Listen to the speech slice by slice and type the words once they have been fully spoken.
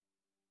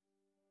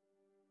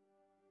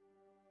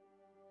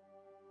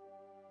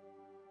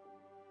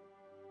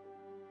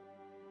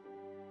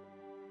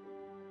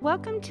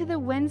Welcome to the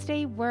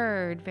Wednesday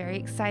Word. Very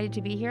excited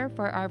to be here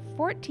for our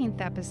 14th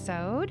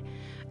episode.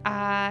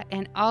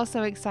 And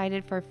also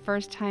excited for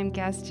first-time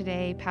guests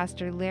today,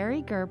 Pastor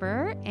Larry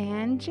Gerber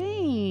and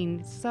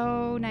Jane.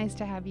 So nice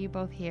to have you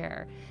both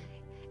here.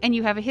 And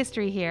you have a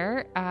history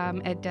here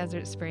at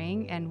Desert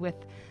Spring and with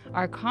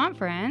our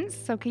conference.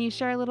 So can you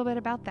share a little bit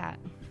about that?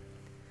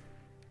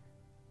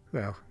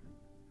 Well,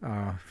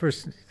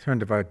 first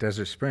learned about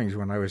Desert Springs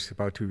when I was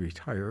about to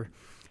retire,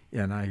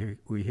 and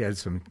we had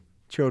some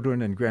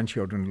children and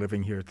grandchildren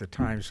living here at the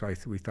time, so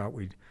we thought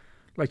we'd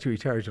like to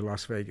retire to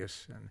Las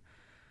Vegas, and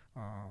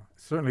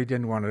certainly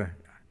didn't want to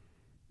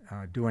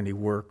do any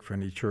work for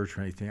any church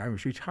or anything. I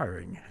was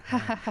retiring.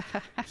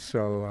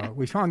 So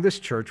we found this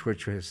church,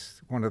 which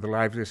was one of the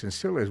liveliest, and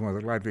still is one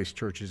of the liveliest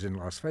churches in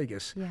Las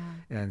Vegas. Yeah.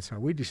 And so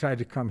we decided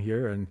to come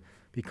here and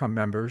become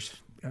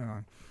members.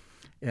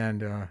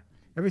 And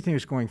everything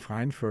was going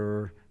fine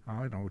for,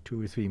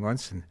 2 or 3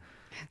 months. And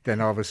then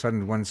all of a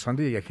sudden, one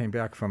Sunday, I came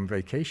back from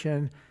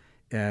vacation,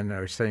 and I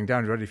was sitting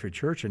down ready for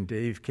church, and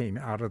Dave came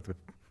out of the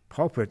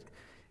pulpit,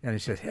 and he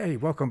said, "Hey,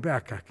 welcome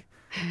back.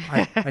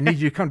 I need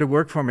you to come to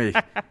work for me."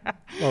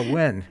 "Well,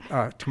 when?"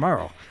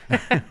 "Tomorrow."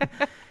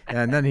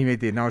 And then he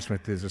made the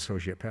announcement that his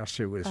associate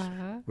pastor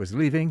was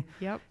leaving.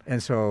 Yep.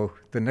 And so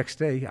the next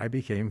day, I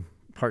became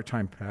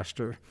part-time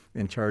pastor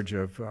in charge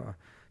of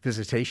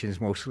visitations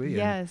mostly.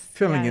 Yes. And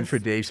filling in yes. for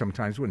Dave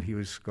sometimes when he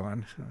was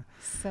gone.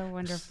 So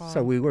wonderful.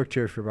 So we worked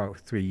here for about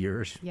 3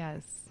 years.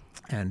 Yes.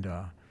 And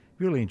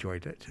really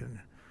enjoyed it.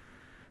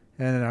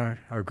 And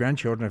our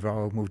grandchildren have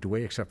all moved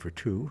away except for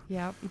 2.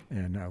 Yep.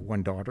 And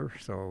 1 daughter.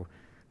 So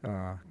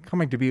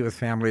coming to be with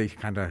family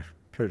kind of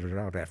petered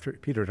out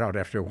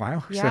after a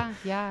while. Yeah, So,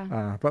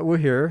 yeah. but we're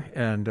here,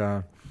 and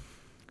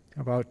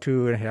about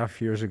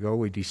 2.5 years ago,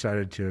 we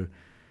decided to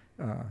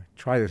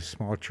try the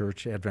small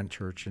church, Advent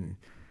Church, and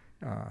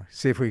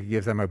see if we could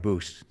give them a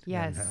boost.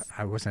 Yes.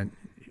 And,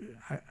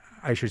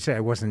 I should say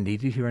I wasn't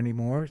needed here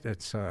anymore.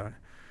 That's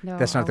No,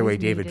 not the way always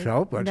David needed.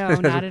 felt. But No,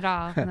 not at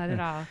all. Not at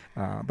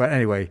all. But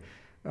anyway,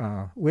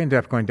 we ended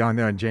up going down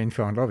there, and Jane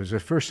fell in love. It was the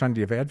first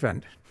Sunday of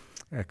Advent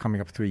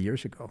coming up 3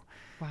 years ago.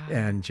 Wow.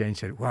 And Jane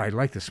said, "Well, I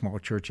like the small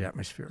church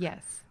atmosphere."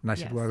 Yes. And I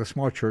said, yes. "Well, the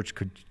small church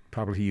could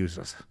probably use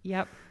us."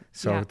 Yep.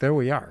 So Yep. there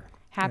we are.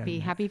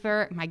 Happy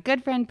for my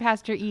good friend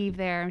Pastor Eve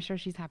there. I'm sure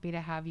she's happy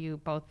to have you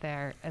both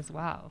there as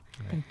well.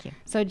 Thank you.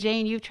 So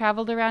Jane, you've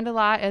traveled around a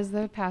lot as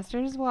the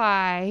pastor's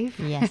wife.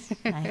 Yes,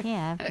 I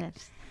have.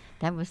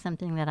 That was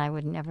something that I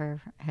would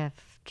never have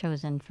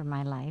chosen for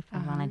my life. I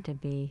wanted to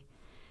be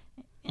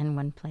in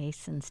one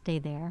place and stay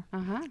there.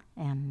 Uh-huh.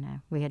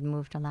 And we had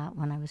moved a lot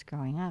when I was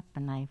growing up,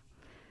 and I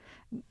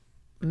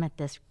met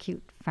this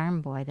cute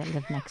farm boy that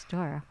lived next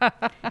door.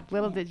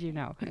 Little did you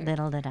know.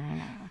 Little did I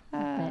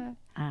know.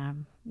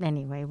 But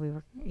anyway,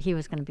 he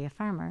was going to be a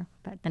farmer,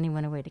 but then he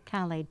went away to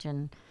college,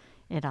 and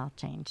it all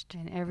changed.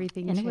 And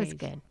everything And changed. it was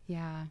good.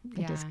 Yeah.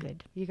 It is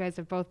good. You guys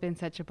have both been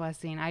such a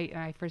blessing.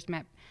 I first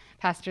met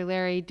Pastor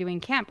Larry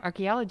doing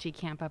archaeology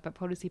camp up at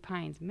Potosi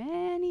Pines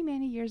many,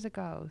 many years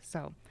ago.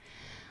 So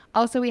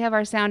also we have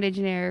our sound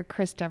engineer,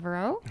 Chris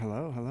Devereaux.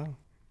 Hello.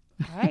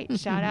 All right.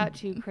 Shout out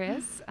to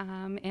Chris.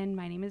 And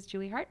my name is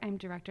Julie Hart. I'm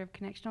Director of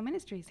Connectional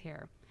Ministries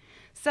here.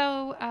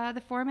 So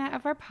the format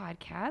of our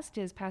podcast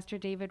is Pastor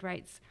David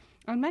writes,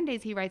 on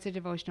Mondays, he writes a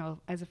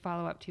devotional as a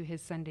follow-up to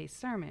his Sunday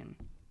sermon.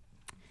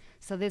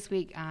 So this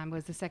week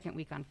was the second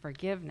week on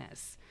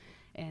forgiveness.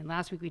 And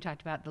last week we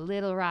talked about the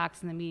little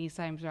rocks and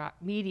the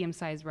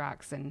medium-sized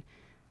rocks. And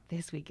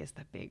this week is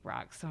the big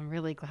rocks. So I'm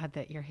really glad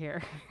that you're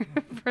here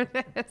for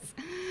this.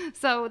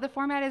 So the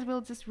format is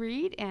we'll just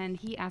read, and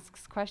he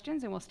asks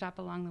questions, and we'll stop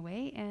along the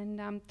way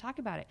and talk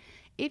about it.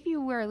 If you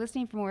were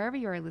listening from wherever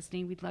you are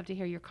listening, we'd love to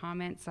hear your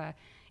comments,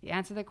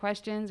 answer the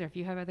questions, or if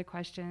you have other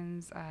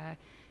questions,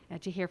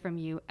 to hear from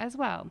you as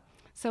well.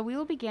 So we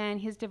will begin.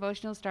 His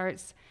devotional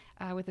starts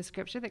with a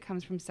scripture that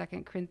comes from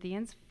 2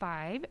 Corinthians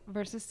 5,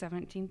 verses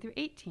 17 through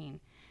 18.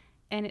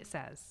 And it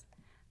says,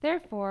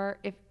 "Therefore,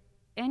 if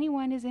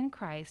anyone is in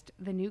Christ,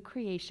 the new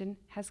creation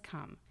has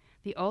come.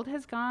 The old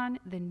has gone,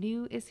 the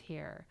new is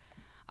here.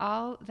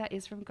 All that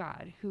is from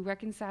God, who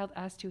reconciled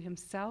us to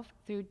himself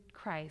through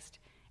Christ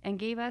and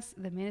gave us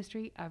the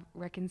ministry of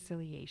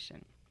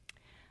reconciliation."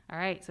 All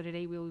right, so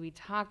today we will be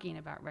talking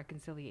about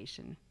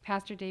reconciliation.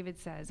 Pastor David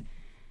says,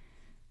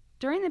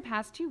 "During the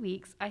past 2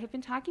 weeks, I have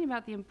been talking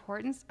about the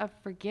importance of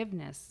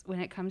forgiveness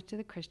when it comes to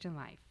the Christian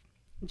life.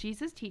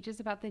 Jesus teaches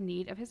about the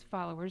need of his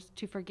followers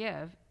to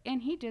forgive,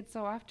 and he did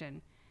so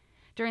often.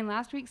 During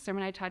last week's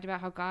sermon, I talked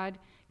about how God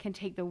can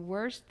take the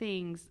worst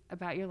things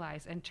about your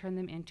lives and turn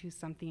them into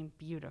something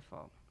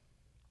beautiful.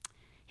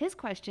 His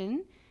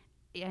question,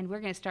 and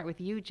we're going to start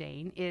with you,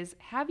 Jane, is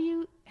have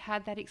you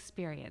had that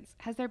experience?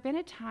 Has there been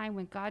a time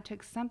when God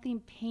took something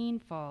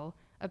painful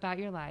about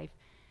your life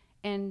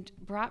and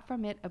brought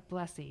from it a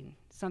blessing,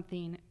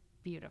 something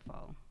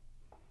beautiful?"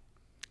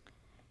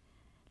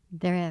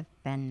 There have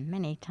been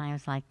many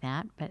times like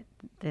that, but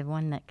the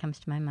one that comes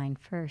to my mind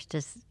first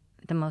is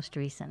the most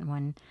recent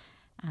one.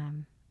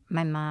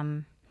 My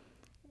mom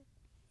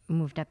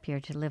moved up here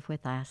to live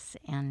with us,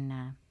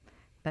 and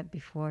But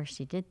before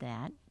she did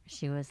that,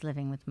 she was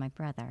living with my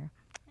brother.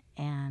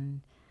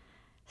 And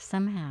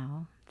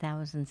somehow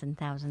thousands and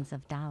thousands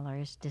of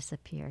dollars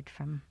disappeared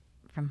from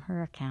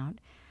her account.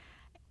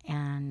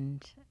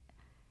 And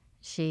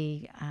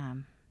she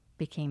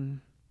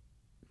became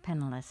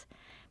penniless.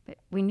 But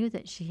we knew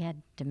that she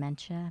had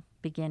dementia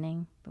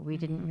beginning, but we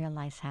didn't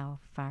realize how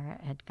far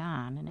it had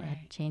gone, and it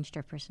had changed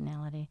her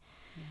personality.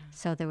 Yeah.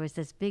 So there was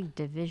this big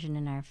division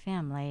in our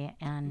family,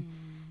 and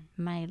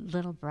my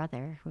little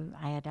brother, who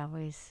I had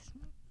always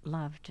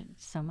loved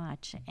so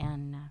much,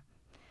 and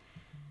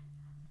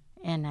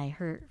I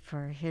hurt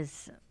for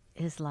his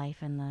life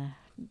and the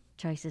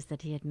choices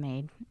that he had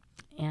made,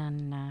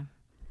 and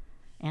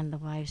the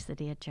wives that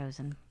he had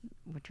chosen,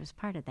 which was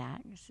part of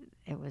that.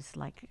 It was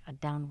like a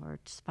downward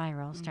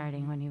spiral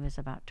starting when he was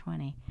about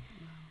 20.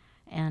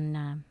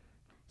 And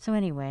so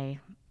anyway,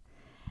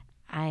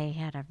 I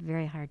had a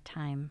very hard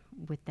time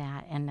with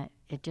that, and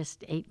it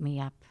just ate me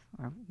up,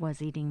 or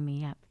was eating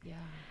me up. Yeah.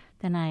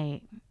 Then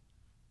I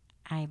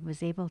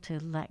was able to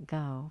let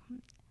go,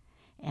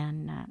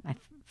 and I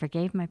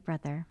forgave my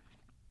brother,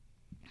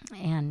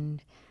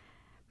 and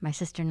my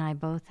sister and I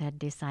both had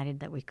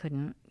decided that we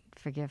couldn't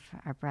forgive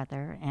our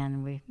brother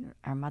and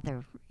our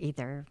mother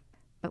either,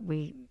 but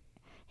we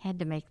had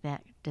to make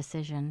that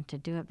decision to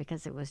do it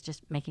because it was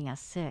just making us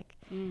sick.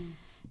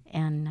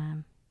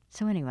 And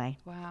so anyway,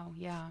 wow,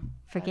 yeah,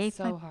 forgave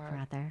so my hard.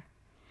 brother,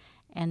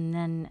 and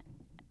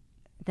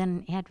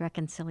then had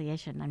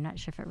reconciliation. I'm not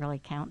sure if it really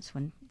counts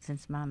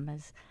since Mom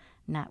is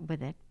not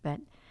with it, but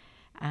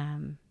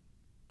I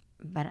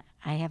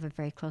have a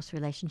very close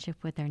relationship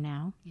with her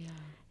now. Yeah,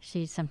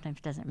 she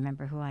sometimes doesn't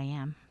remember who I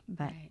am,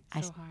 but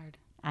hard.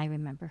 I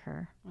remember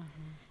her,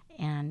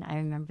 and I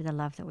remember the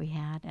love that we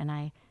had, and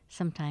I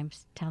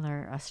sometimes tell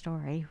her a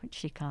story, which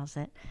she calls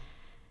it,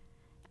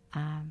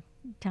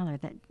 tell her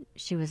that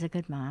she was a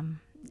good mom,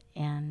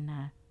 and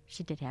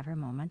she did have her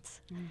moments,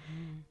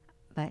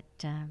 but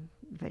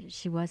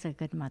she was a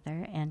good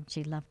mother, and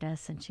she loved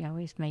us, and she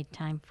always made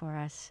time for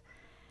us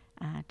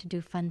to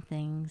do fun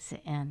things,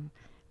 and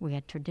we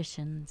had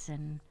traditions,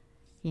 and,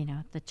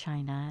 the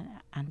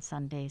china on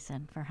Sundays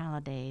and for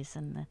holidays,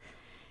 and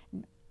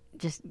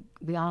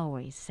we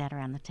always sat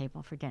around the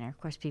table for dinner. Of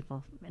course,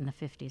 people in the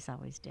 50s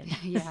always did.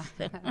 Yeah,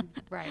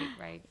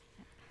 right.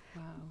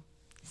 Wow.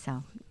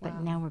 So,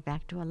 but now we're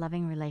back to a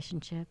loving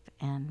relationship,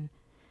 and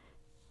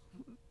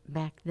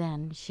back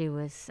then she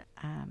was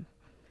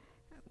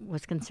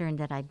concerned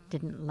that I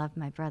didn't love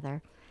my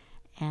brother,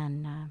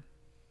 and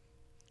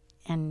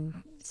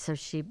so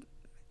she,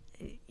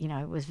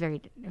 it was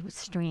a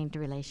strained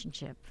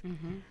relationship.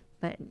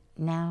 But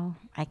now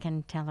I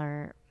can tell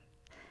her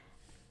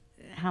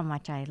how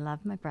much I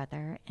love my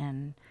brother,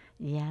 and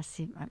yes,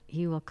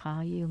 he will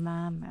call you,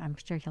 Mom. I'm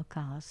sure he'll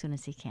call as soon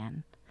as he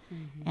can.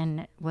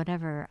 And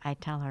whatever I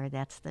tell her,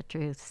 that's the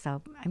truth.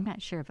 So I'm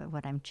not sure about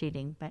what I'm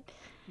cheating, but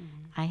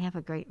I have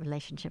a great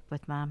relationship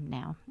with Mom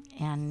now,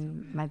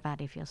 and my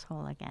body feels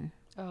whole again.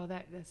 Oh,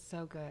 that's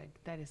so good.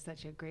 That is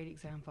such a great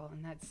example,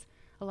 and that's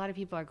a lot of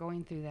people are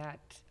going through that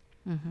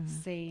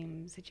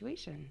same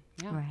situation.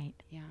 Yeah. Right.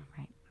 Yeah.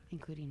 Right.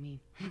 Including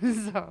me.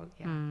 So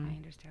yeah, I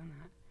understand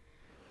that.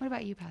 What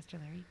about you, Pastor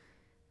Larry?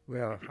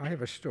 Well, I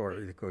have a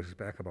story that goes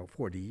back about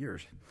 40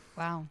 years.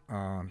 Wow.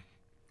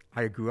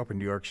 I grew up in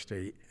New York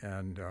State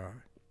and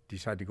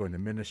decided to go into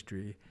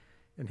ministry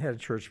and had a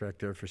church back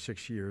there for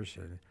 6 years.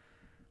 And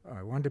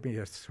I wanted to be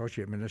an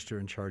associate minister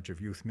in charge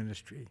of youth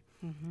ministry.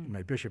 And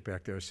my bishop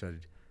back there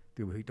said,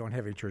 we don't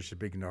have any churches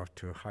big enough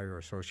to hire an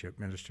associate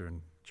minister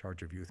in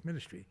charge of youth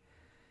ministry.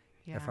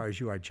 Yeah. If I was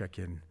you, I'd check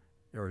in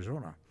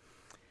Arizona.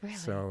 Really?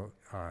 So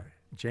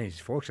Jane's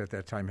folks at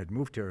that time had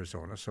moved to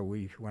Arizona, so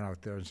we went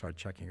out there and started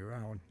checking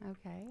around.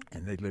 Okay.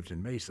 And they lived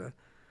in Mesa.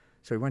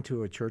 So we went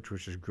to a church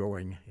which was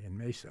growing in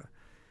Mesa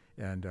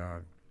and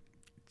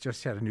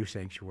just had a new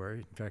sanctuary.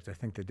 In fact, I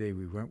think the day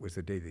we went was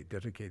the day they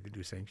dedicated the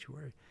new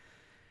sanctuary.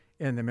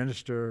 And the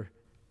minister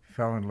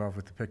fell in love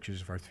with the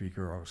pictures of our 3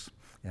 girls,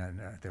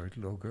 and they were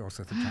little girls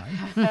at the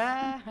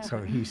time.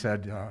 So he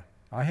said,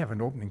 I have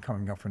an opening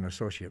coming up for an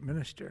associate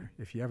minister.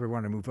 If you ever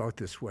want to move out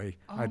this way,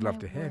 I'd love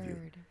to have you.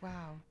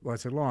 Wow. Well,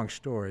 it's a long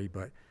story,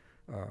 but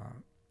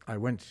I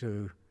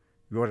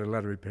wrote a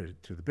letter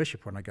to the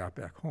bishop when I got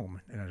back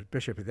home. And the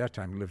bishop at that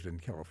time lived in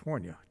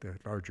California, the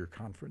larger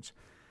conference.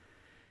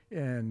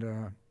 And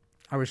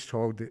I was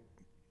told that,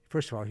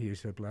 first of all, he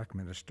was a black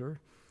minister,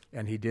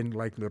 and he didn't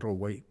like little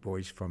white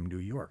boys from New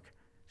York.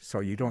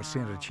 So you don't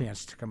stand a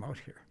chance to come out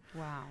here.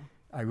 Wow.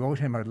 I wrote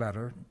him a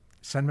letter,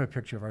 sent him a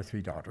picture of our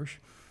 3 daughters.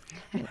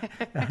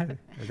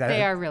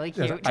 They are really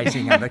cute.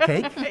 Icing on the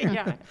cake.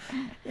 Yeah.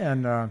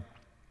 And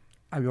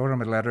I wrote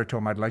him a letter,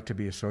 told him I'd like to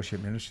be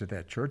associate minister at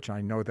that church.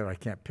 I know that I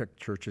can't pick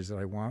churches that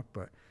I want,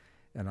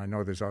 and I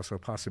know there's also a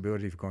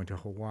possibility of going to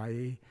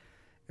Hawaii.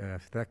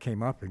 If that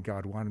came up and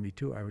God wanted me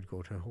to, I would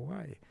go to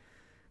Hawaii.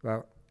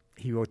 Well,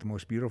 he wrote the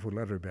most beautiful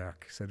letter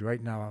back. He said,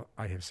 right now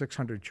I have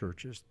 600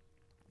 churches,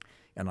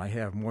 and I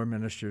have more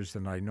ministers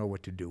than I know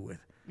what to do with.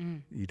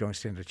 You don't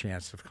stand a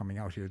chance of coming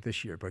out here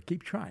this year, but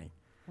keep trying.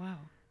 Wow.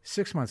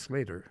 6 months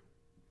later,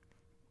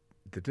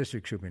 the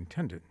district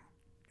superintendent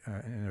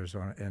in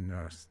Arizona, in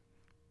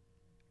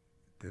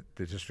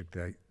the district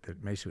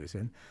that Mesa is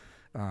in,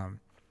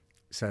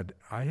 said,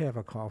 I have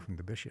a call from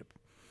the bishop,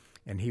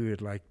 and he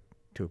would like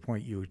to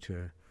appoint you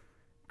to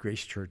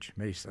Grace Church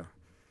Mesa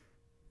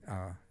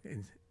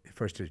in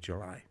 1st of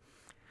July.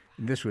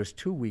 And this was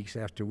 2 weeks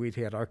after we'd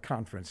had our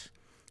conference,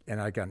 and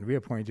I'd gotten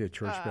reappointed to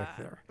church back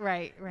there.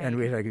 Right. And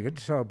we had a good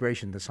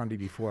celebration the Sunday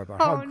before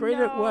about how great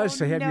it was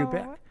to have you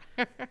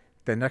back.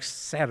 The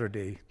next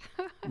Saturday,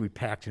 we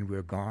packed and we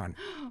were gone.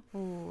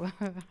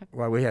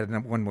 Well, we had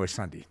one more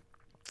Sunday.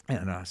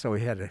 And so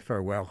we had a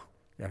farewell.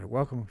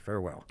 Welcome,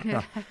 farewell.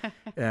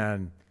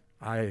 And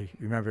I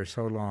remember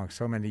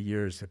so many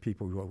years that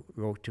people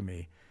wrote to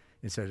me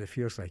and said, it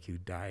feels like you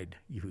died.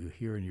 You were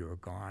here and you were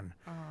gone.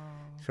 Oh.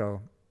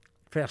 So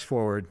fast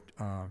forward,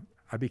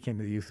 I became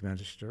the youth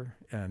minister,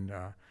 and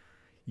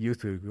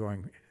youth were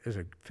growing. Is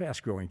a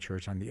fast-growing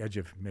church on the edge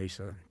of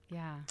Mesa.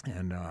 Yeah.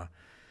 And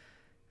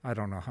I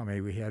don't know how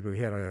many we had. We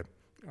had a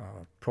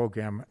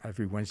program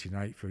every Wednesday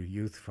night for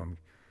youth from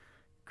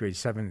grade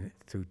 7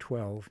 through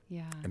 12.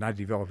 Yeah. And I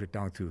developed it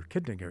down through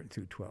kindergarten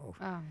through 12.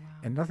 Oh, wow.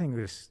 And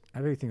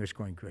everything was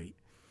going great.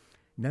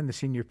 And then the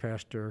senior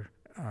pastor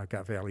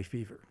got valley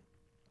fever.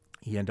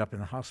 He ended up in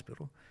the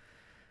hospital.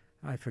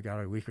 I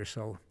forgot a week or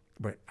so,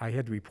 but I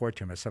had to report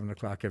to him at 7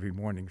 o'clock every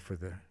morning for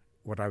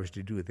what I was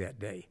to do that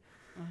day.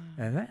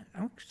 And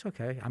it's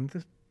okay. I'm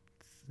the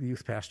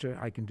youth pastor.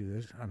 I can do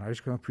this. And I was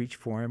going to preach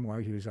for him while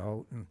he was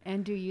out.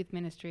 And do youth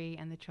ministry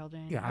and the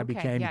children. Yeah, I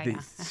became the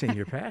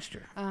senior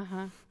pastor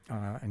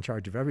in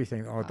charge of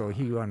everything, although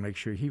he wanted to make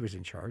sure he was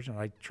in charge, and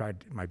I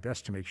tried my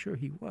best to make sure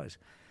he was.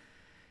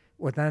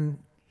 Well, then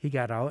he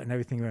got out, and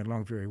everything went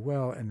along very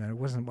well, and then it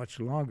wasn't much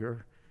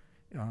longer.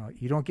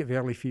 You don't get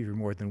valley fever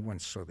more than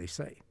once, so they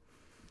say.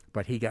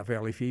 But he got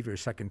valley fever a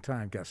second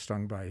time, got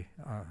stung by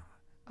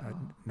a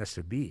nest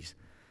of bees.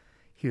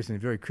 He was in a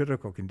very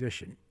critical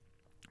condition.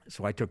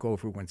 So I took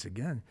over once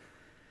again.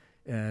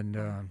 And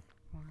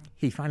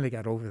he finally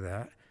got over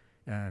that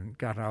and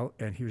got out,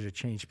 and he was a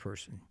changed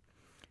person.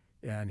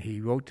 And he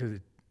wrote to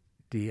the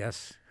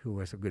DS, who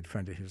was a good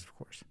friend of his, of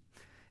course.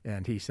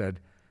 And he said,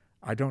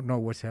 I don't know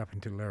what's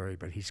happened to Larry,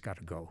 but he's got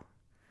to go.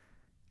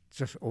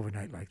 Just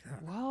overnight like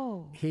that.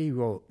 Whoa. He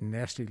wrote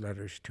nasty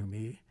letters to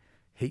me,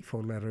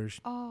 hateful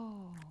letters.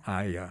 Oh.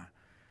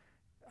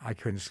 I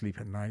couldn't sleep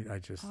at night.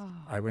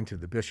 I went to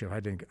the bishop.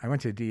 I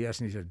went to the DS,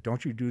 and he said,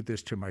 don't you do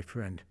this to my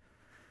friend.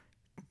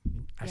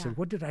 I said,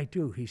 what did I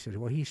do? He said,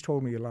 well, he's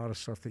told me a lot of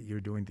stuff that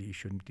you're doing that you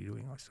shouldn't be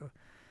doing also.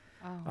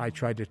 I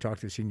tried to talk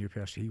to the senior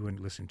pastor. He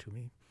wouldn't listen to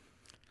me.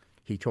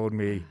 He told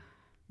me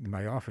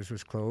my office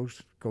was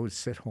closed. Go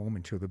sit home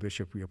until the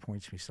bishop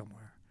reappoints me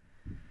somewhere.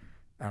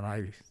 And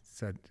I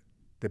said,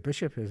 the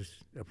bishop has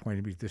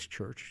appointed me to this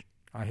church.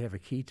 I have a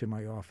key to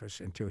my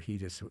office until he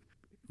just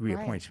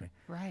reappoints me.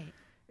 Right.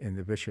 And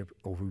the bishop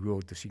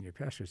overruled the senior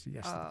pastor. Said,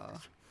 yes.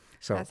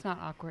 So that's not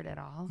awkward at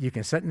all. You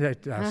can sit in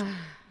that desk,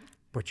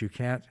 but you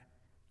can't.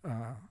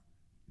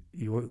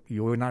 You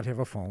will not have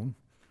a phone.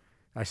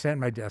 I sat at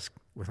my desk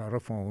without a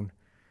phone,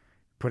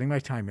 putting my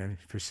time in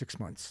for 6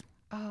 months.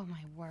 Oh,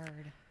 my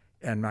word.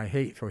 And my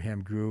hate for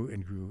him grew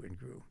and grew and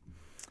grew.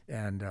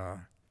 And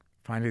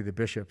finally the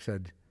bishop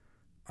said,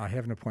 I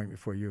have an appointment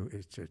for you.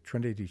 It's at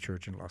Trinity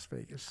Church in Las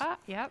Vegas.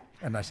 Yep.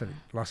 And I said,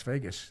 Las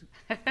Vegas?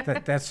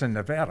 That's in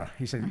Nevada.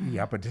 He said,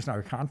 yeah, but it's not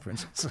a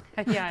conference.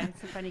 Yeah,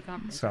 it's a funny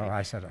conference. So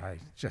I said, I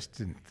just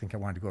didn't think I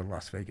wanted to go to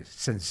Las Vegas,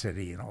 Sin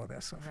City and all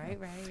that stuff. Right.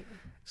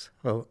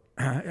 So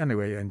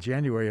anyway, in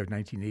January of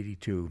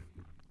 1982,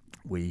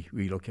 we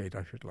relocated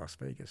up to Las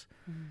Vegas.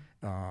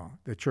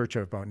 The church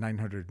of about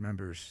 900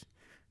 members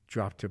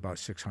dropped to about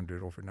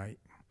 600 overnight.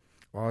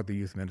 All the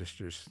youth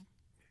ministers,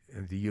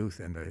 and the youth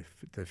and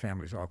the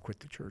families all quit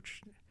the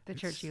church. The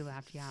church you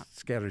left, yeah.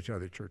 Scattered to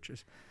other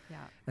churches. Yeah.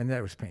 And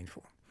that was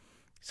painful.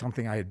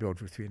 Something I had built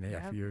for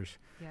 3.5 years.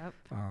 Yep.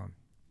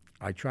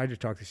 I tried to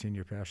talk to the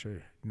senior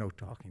pastor. No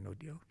talking, no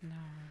deal. No.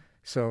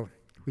 So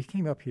we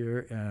came up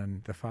here,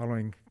 and the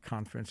following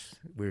conference,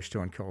 we were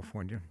still in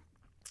California,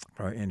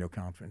 for our annual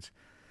conference.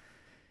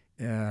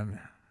 And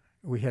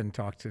we hadn't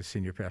talked to the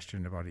senior pastor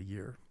in about a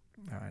year.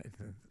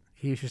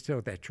 He was still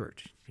at that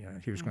church.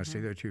 He was going to stay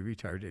there till he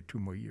retired. He had 2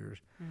 more years.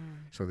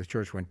 So the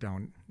church went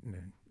down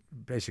and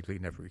basically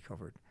never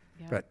recovered.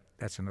 Yep. But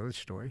that's another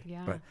story.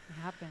 Yeah, but,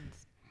 it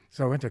happens.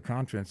 So I went to a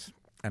conference,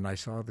 and I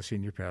saw the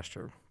senior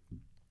pastor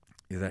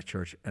of that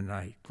church, and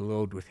I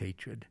glowed with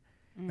hatred.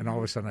 And all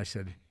of a sudden I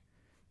said,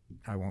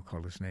 I won't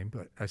call his name,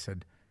 but I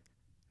said,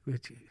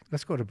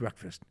 let's go to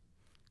breakfast.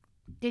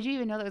 Did you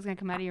even know that was going to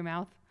come out of your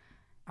mouth?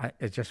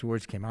 It just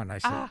words came out, and I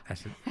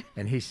said,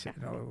 and he said,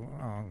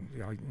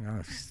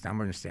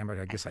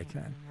 stammer, I guess I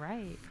can.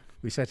 Right.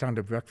 We sat down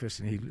to breakfast,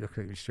 and he looked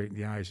at me straight in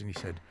the eyes, and he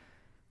said,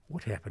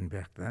 what happened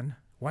back then?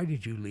 Why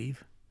did you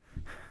leave?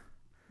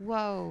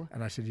 Whoa.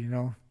 And I said,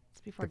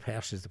 the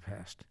past is the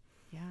past.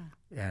 Yeah.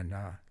 And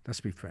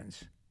let's be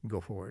friends and go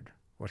forward.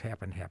 What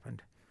happened,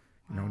 happened.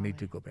 No need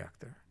to go back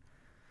there.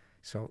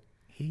 So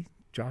he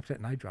dropped it,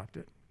 and I dropped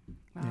it.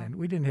 Wow. And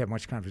we didn't have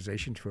much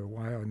conversation for a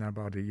while, and then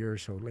about a year or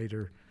so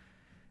later,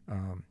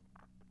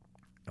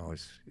 No,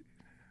 it's a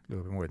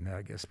little bit more than that,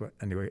 I guess. But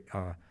anyway,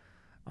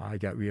 I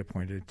got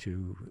reappointed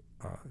to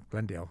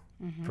Glendale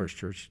First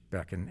Church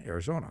back in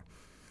Arizona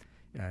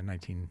in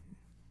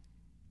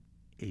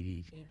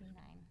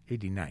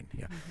 1989.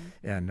 Yeah.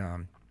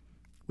 And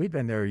we'd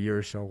been there a year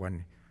or so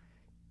when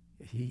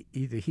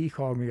either he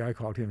called me, I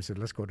called him and said,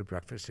 let's go to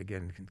breakfast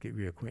again and get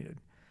reacquainted.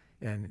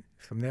 And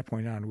from that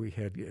point on, we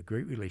had a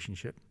great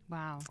relationship.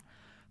 Wow.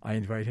 I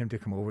invited him to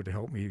come over to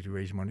help me to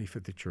raise money for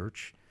the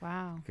church.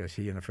 Wow. Because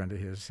he and a friend of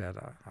his had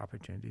an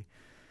opportunity.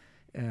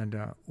 And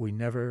we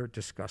never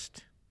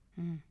discussed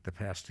the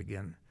past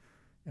again.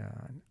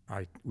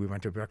 We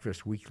went to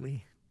breakfast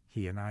weekly,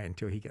 he and I,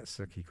 until he got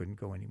sick. He couldn't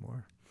go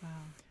anymore. Wow.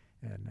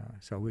 And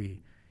so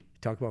we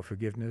talked about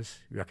forgiveness,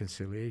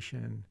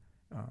 reconciliation.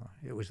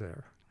 It was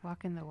there.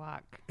 Walking the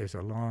walk. It was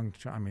a long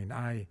time. I mean,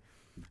 I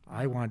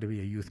wanted to be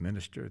a youth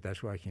minister.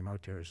 That's why I came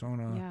out to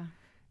Arizona. Yeah.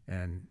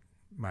 And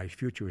my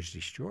future was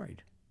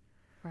destroyed.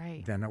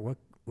 Right. Then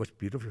what's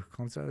beautiful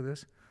comes out of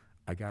this,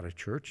 I got a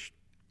church,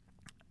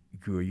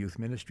 grew a youth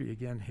ministry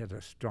again, had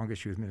the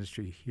strongest youth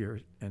ministry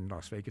here in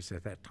Las Vegas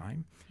at that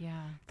time.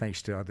 Yeah.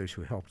 Thanks to others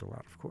who helped a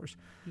lot, of course.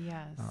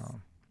 Yes.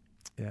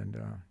 And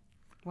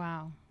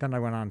Wow. then I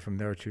went on from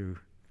there to,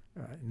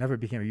 never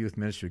became a youth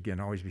minister again,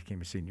 always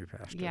became a senior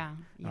pastor. Yeah.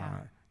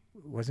 Yeah.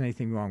 Wasn't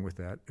anything wrong with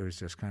that. It was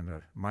just kind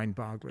of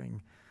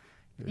mind-boggling.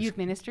 Youth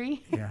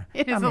ministry? Yeah.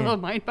 It is a little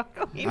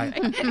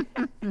mind-boggling.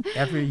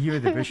 Every year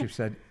the bishop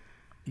said,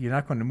 you're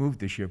not going to move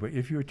this year, but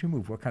if you were to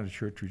move, what kind of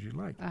church would you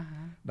like? And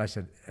I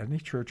said, any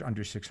church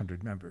under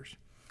 600 members.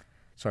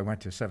 So I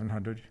went to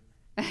 700,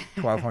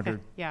 1,200,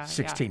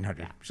 1,600.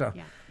 Yeah. So,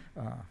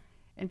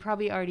 and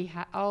probably already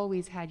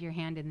always had your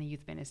hand in the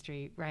youth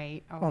ministry,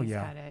 right? Always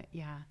had it,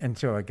 yeah.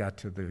 Until I got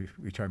to the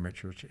retirement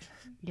churches.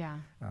 Yeah.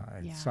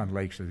 Sun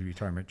Lakes was the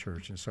retirement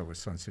church, and so was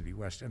Sun City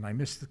West, and I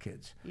missed the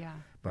kids. Yeah,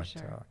 but, for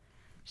sure.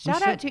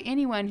 Shout out to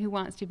anyone who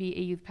wants to be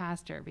a youth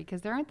pastor,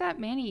 because there aren't that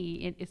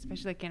many,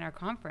 especially like in our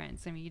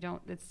conference. I mean,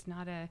 it's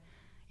not a,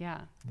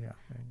 yeah. Yeah.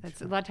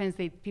 That's a lot of times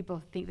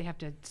people think they have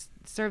to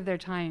serve their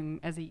time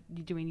as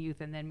doing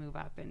youth and then move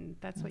up, and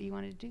that's what you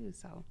want to do.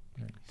 So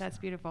that's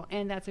beautiful,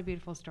 and that's a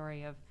beautiful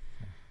story of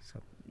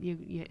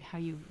you how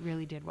you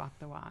really did walk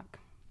the walk.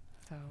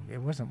 So it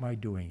wasn't my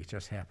doing; it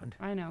just happened.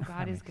 I know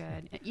God is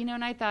good,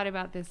 and I thought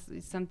about this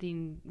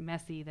something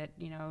messy that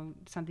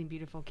something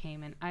beautiful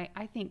came, and I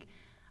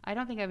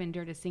don't think I've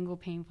endured a single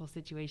painful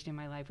situation in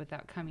my life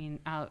without coming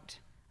out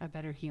a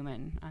better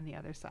human on the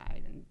other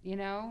side. And,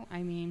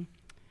 I mean,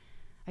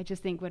 I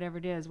just think whatever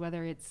it is,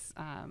 whether it's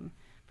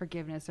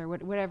forgiveness or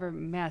whatever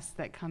mess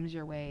that comes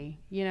your way,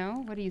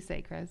 what do you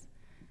say, Chris?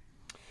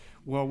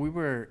 Well, we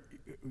were,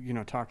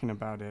 talking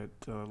about it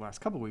the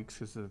last couple of weeks.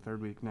 This is the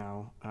third week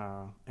now.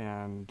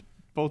 And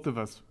both of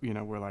us,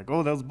 were like,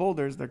 oh, those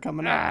boulders, they're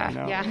coming up.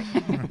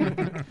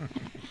 Yeah.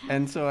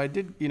 And so I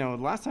did,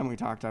 last time we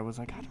talked, I was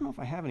like, I don't know if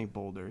I have any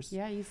boulders.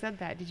 Yeah, you said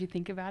that. Did you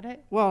think about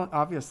it? Well,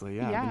 obviously,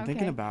 yeah. I've been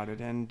thinking okay. about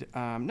it. And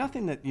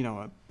nothing that,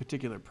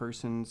 particular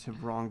persons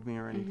have wronged me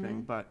or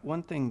anything. But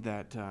one thing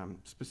that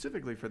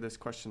specifically for this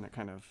question that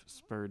kind of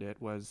spurred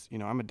it was,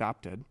 I'm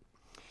adopted.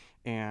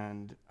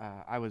 And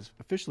I was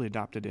officially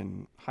adopted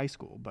in high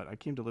school, but I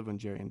came to live with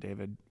Jerry and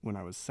David when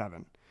I was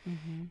 7.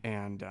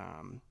 And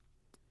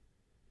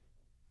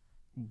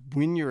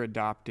when you're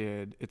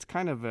adopted, it's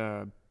kind of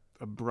a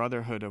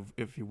brotherhood of,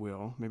 if you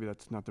will, maybe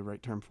that's not the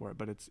right term for it,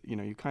 but it's,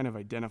 you kind of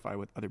identify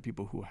with other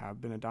people who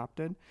have been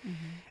adopted.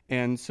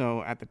 And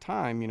so at the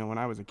time, when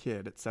I was a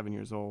kid at 7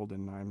 years old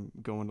and I'm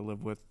going to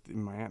live with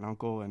my aunt and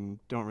uncle and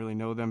don't really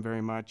know them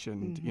very much.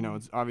 And,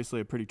 it's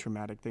obviously a pretty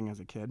traumatic thing as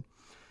a kid.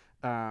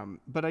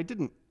 But I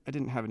didn't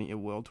have any ill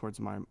will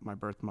towards my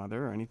birth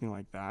mother or anything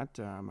like that.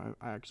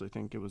 I actually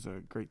think it was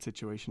a great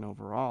situation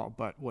overall.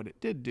 But what it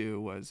did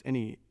do was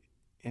any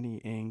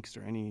angst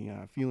or any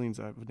feelings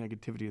of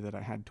negativity that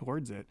I had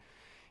towards it,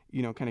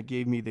 kind of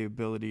gave me the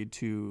ability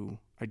to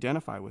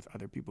identify with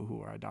other people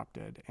who are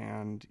adopted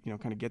and,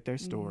 kind of get their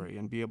story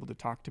and be able to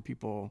talk to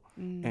people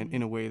and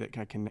in a way that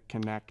I can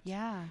connect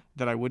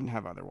that I wouldn't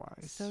have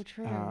otherwise. So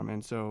true.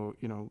 And so,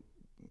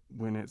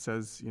 when it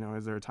says,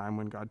 is there a time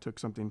when God took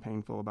something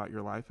painful about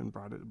your life and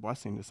brought a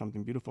blessing to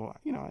something beautiful?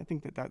 I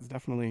think that's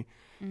definitely,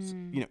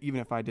 even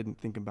if I didn't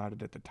think about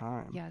it at the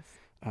time, yes,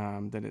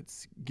 that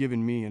it's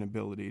given me an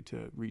ability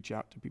to reach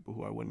out to people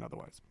who I wouldn't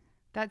otherwise.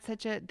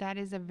 That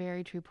is a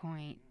very true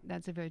point.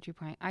 That's a very true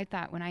point. I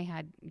thought when I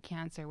had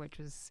cancer, which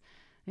was,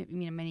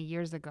 many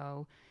years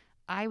ago,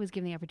 I was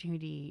given the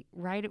opportunity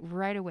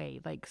right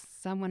away. Like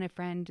a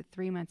friend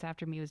 3 months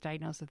after me was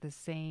diagnosed with the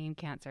same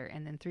cancer.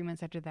 And then 3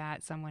 months after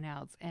that, someone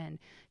else. And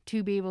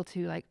to be able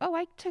to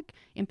I took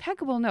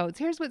impeccable notes.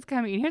 Here's what's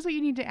coming. Here's what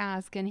you need to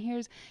ask.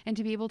 And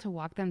to be able to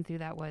walk them through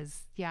that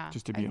was,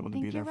 just to be able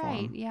to be there for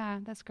them. Yeah,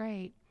 that's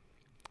great.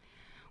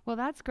 Well,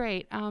 that's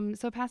great.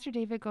 So Pastor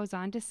David goes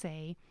on to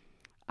say,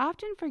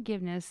 often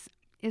forgiveness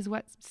is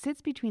what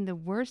sits between the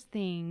worst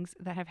things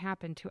that have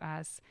happened to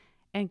us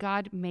and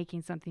God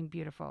making something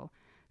beautiful,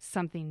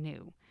 something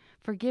new.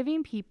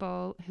 Forgiving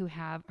people who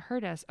have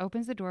hurt us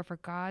opens the door for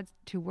God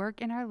to work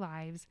in our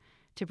lives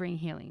to bring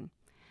healing.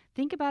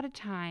 Think about a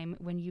time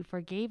when you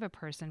forgave a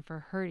person for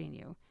hurting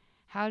you.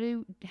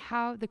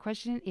 The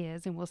question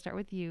is, and we'll start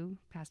with you,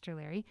 Pastor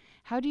Larry,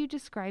 how do you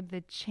describe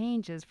the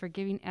changes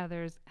forgiving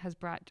others has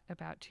brought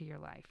about to your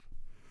life?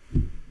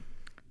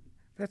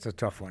 That's a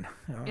tough one.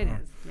 It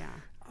is, yeah.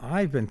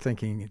 I've been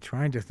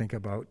trying to think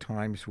about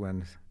times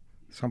when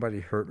somebody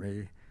hurt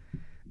me,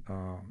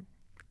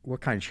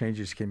 what kind of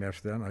changes came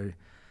after that.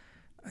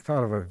 I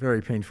thought of a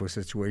very painful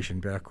situation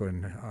back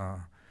when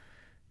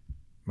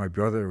my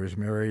brother was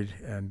married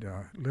and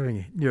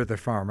living near the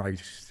farm. I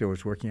still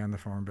was working on the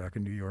farm back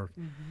in New York,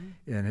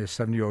 and his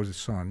 7-year-old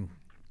son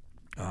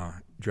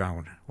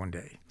drowned one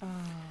day. Oh.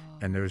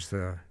 And it was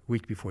the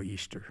week before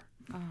Easter.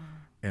 Oh.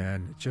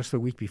 And just a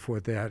week before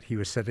that, he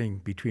was sitting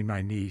between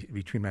my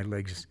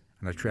legs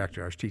on a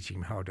tractor. I was teaching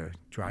him how to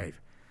drive.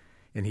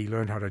 And he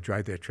learned how to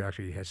drive that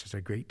tractor. He had such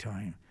a great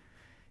time.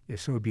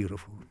 It's so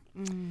beautiful.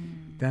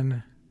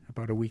 Then,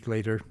 about a week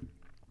later,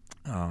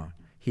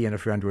 he and a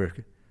friend were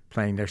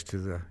playing next to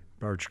the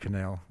barge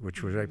canal,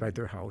 which was right by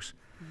their house.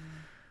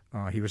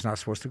 He was not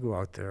supposed to go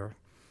out there,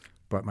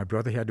 but my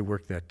brother had to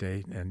work that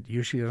day, and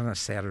usually on a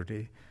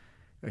Saturday,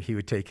 he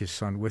would take his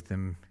son with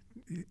him.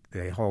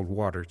 They hauled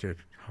water to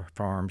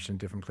farms and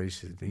different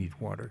places that need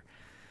water.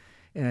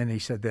 And he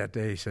said that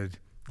day,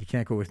 "You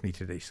can't go with me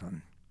today,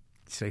 son.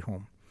 Stay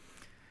home."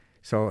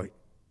 So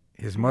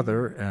his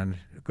mother and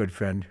a good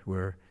friend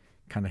were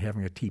kind of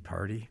having a tea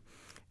party,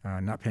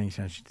 not paying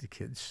attention to the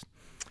kids.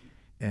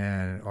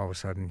 And all of a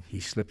sudden, he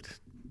slipped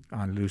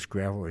on loose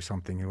gravel or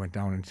something and went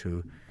down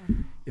into,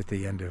 at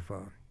the end of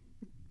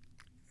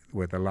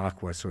where the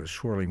lock was, so it was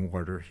swirling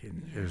water.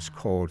 And it was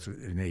cold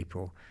in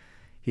April.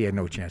 He had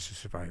no chance of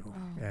survival.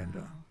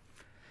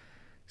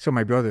 So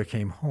my brother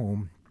came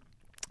home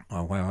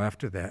a while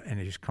after that, and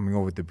he was coming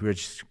over the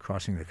bridge,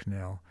 crossing the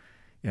canal,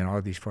 and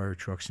all these fire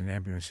trucks and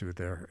ambulances were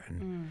there.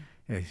 And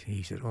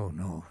he said, "Oh,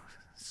 no,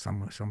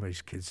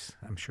 somebody's kids.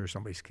 I'm sure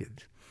somebody's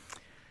kids."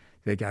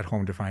 They got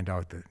home to find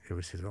out that it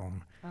was his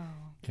own. Oh,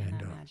 can't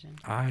imagine.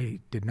 I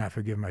did not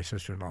forgive my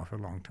sister-in-law for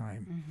a long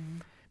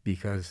time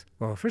because,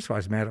 well, first of all, I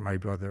was mad at my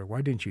brother.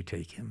 Why didn't you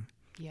take him?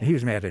 Yes. And he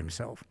was mad at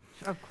himself.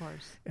 Of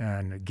course.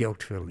 And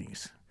guilt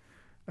feelings.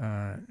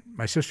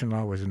 My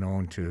sister-in-law was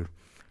known to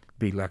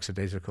be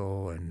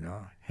lackadaisical and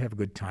have a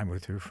good time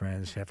with her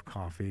friends, have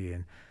coffee,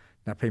 and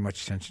not pay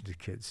much attention to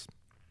kids.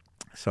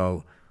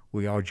 So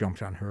we all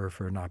jumped on her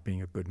for not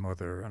being a good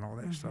mother and all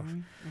that stuff.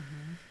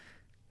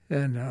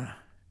 And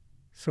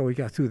so we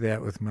got through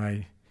that with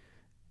my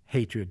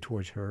hatred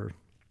towards her.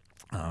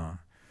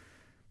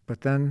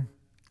 But then,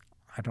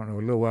 I don't know,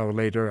 a little while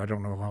later, I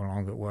don't know how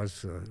long it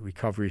was,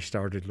 recovery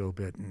started a little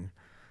bit, and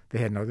they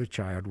had another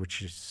child,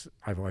 which is,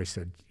 I've always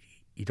said,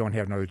 you don't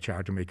have another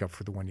child to make up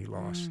for the one you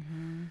lost.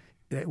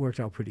 It worked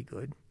out pretty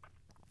good.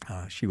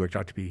 She worked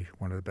out to be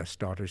one of the best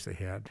daughters they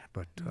had,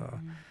 but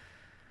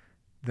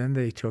then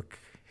they took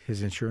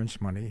his insurance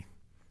money.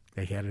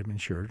 They had him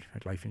insured,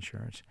 had life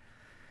insurance,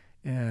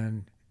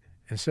 and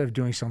instead of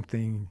doing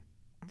something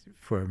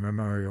for a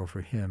memorial for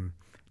him,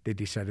 they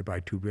decided to buy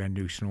 2 brand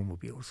new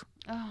snowmobiles.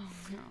 Oh,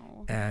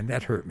 no. And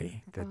that hurt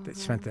me, that they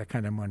spent that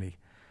kind of money.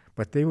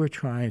 But they were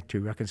trying to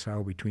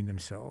reconcile between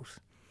themselves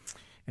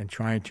and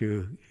trying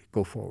to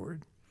go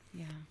forward.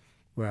 Yeah.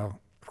 Well,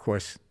 of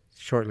course,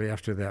 shortly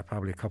after that,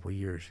 probably a couple of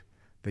years,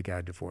 they got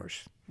a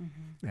divorce.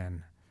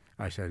 And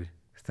I said,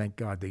 thank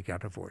God they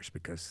got a divorce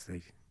because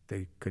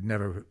they could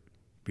never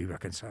be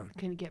reconciled.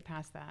 Couldn't get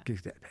past that.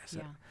 Get that past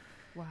that.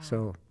 Wow.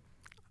 So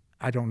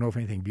I don't know if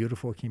anything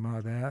beautiful came out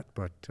of that,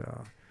 but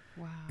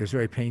wow. it was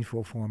very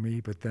painful for me.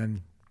 But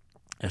then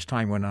as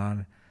time went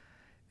on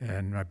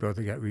and my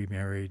brother got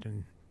remarried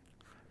and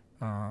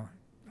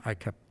I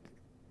kept,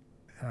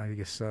 I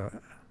guess,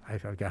 I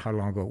forgot how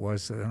long ago it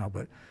was now,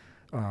 but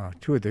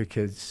 2 of their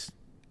kids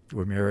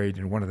were married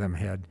and one of them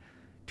had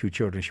 2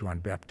 children she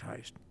wanted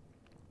baptized.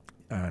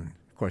 And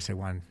of course they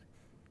wanted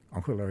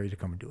Uncle Larry to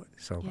come and do it.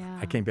 So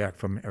I came back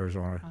from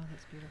Arizona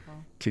that's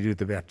beautiful. to do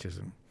the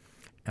baptism.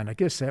 And I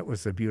guess that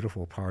was the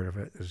beautiful part of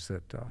it, is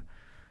that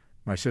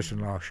my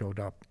sister-in-law showed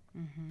up,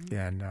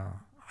 and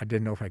I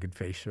didn't know if I could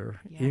face her.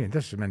 Even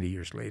this is many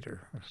years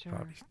later,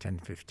 probably 10,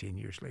 15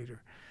 years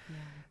later. Yeah.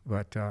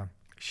 But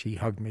she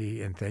hugged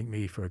me and thanked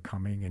me for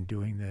coming and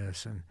doing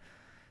this. And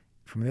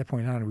from that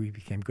point on, we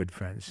became good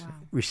friends. Wow.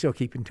 We still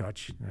keep in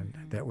touch, and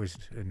that was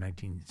in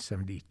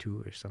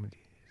 1972 or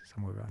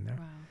somewhere around there.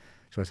 Wow.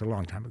 So it's a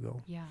long time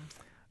ago. Yeah.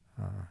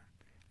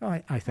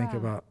 I think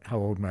about how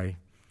old my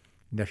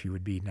nephew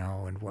would be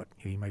now and what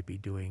he might be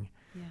doing.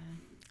 Yeah.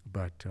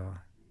 But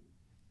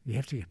you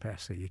have to get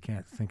past it. You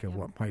can't think of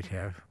what might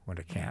have when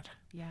it can't.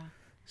 Yeah.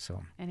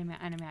 So. And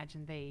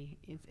imagine they,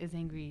 as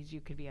angry as you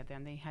could be at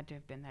them, they had to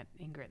have been that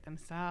angry at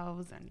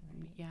themselves. And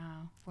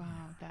wow,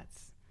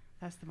 that's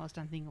the most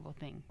unthinkable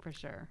thing for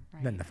sure.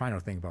 Right? Then the final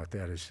thing about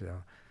that is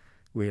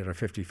we had our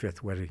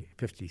 55th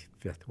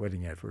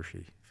wedding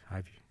anniversary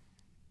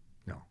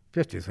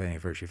 50th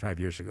anniversary 5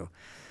 years ago,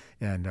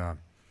 and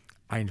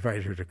I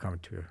invited her to come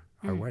to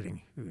our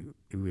wedding.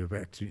 We were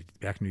back in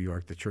New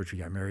York, the church we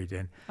got married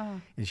in. Oh,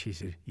 And she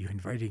said, "You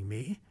inviting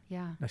me?"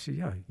 yeah. And I said,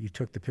 "Yeah, you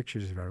took the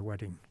pictures of our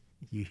wedding.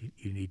 You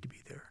need to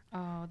be there."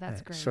 Oh,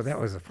 that's Uh, great. so that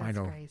was the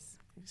final grace.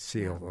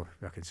 seal of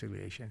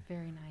reconciliation.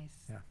 Very nice.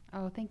 Yeah.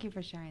 Oh, thank you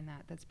for sharing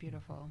that. That's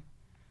beautiful.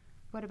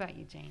 What about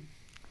you, Jane?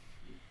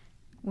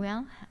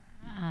 Well,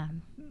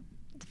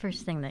 the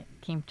first thing that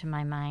came to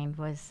my mind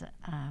was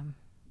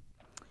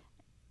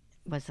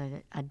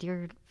a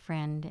dear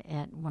friend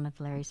at one of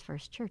Larry's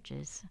first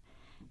churches,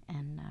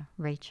 and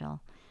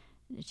Rachel.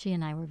 She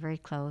and I were very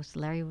close.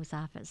 Larry was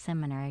off at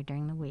seminary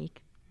during the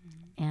week,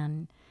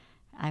 and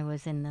I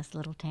was in this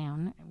little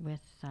town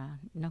with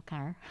no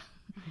car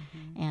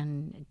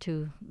and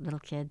 2 little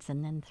kids,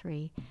 and then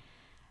 3.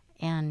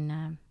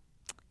 And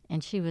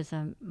she was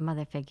a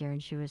mother figure,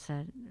 and she was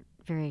a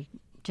very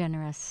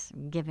generous,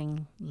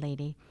 giving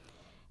lady.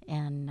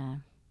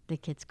 And the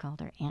kids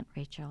called her Aunt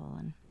Rachel.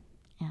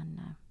 And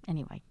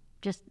anyway,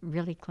 just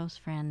really close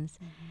friends.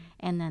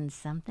 And then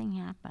something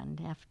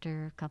happened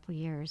after a couple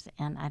years,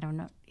 and I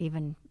don't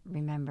even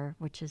remember,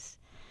 which is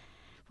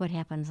what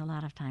happens a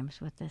lot of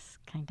times with this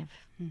kind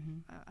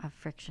of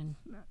friction.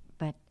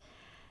 But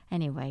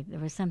anyway, there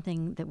was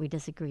something that we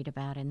disagreed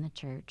about in the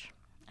church.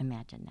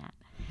 Imagine that.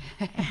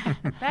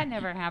 That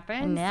never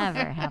happens.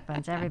 Never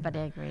happens. Everybody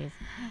agrees.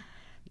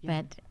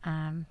 Yeah. But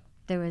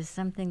there was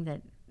something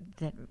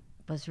that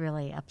was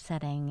really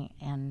upsetting,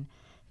 and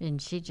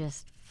she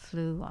just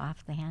flew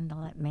off the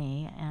handle at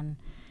me,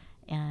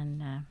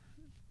 and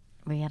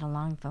we had a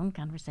long phone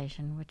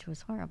conversation, which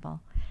was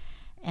horrible.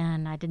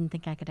 And I didn't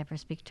think I could ever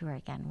speak to her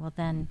again. Well,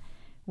 then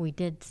we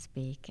did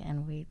speak,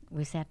 and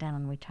we sat down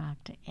and we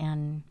talked,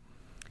 and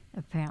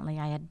apparently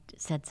I had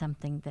said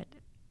something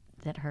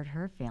that hurt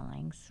her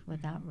feelings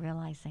without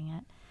realizing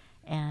it,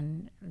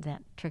 and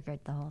that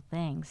triggered the whole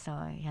thing. So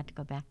I had to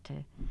go back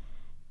to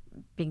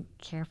being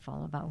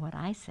careful about what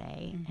I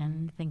say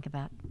and think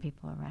about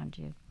people around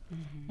you.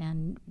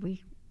 And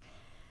we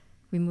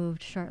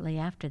moved shortly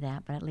after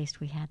that, but at least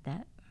we had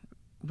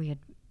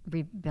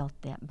rebuilt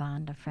that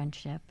bond of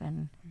friendship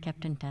and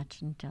kept in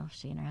touch until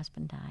she and her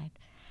husband died.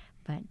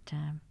 But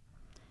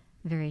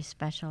very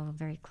special,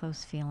 very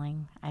close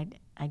feeling.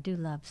 I do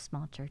love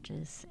small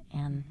churches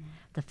and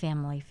the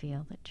family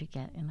feel that you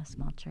get in a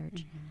small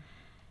church,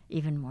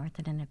 even more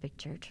than in a big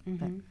church.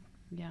 But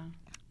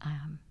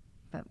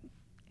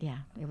yeah,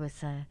 it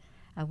was a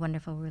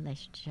wonderful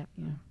relationship.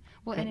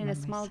 Well, Great and in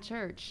memories. a small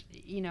church,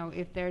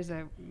 if there's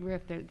a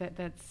rift,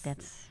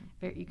 that's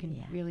very, you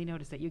can really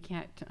notice that. You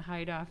can't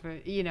hide off,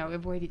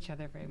 avoid each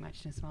other very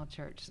much in a small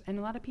church. And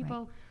a lot of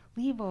people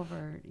leave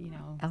over,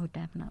 Oh,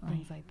 definitely.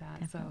 things like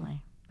that.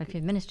 Definitely. But if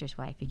you're a minister's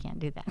wife, you can't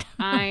do that.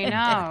 I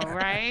know,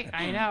 right?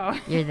 I know.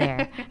 You're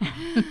there.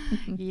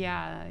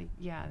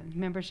 Yeah.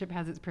 Membership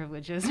has its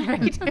privileges,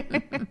 right?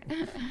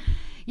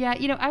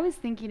 Yeah, I was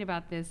thinking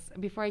about this.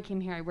 Before I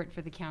came here, I worked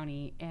for the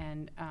county,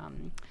 and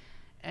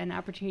an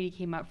opportunity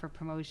came up for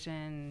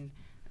promotion.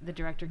 The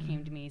director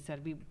came to me,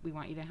 said, we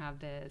want you to have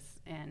this.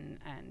 And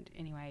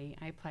anyway,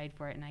 I applied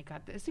for it, and I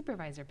got the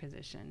supervisor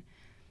position.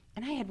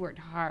 And I had worked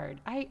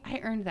hard. I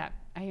earned that.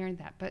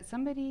 But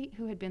somebody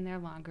who had been there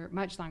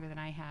much longer than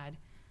I had,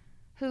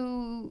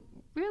 who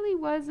really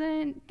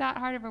wasn't that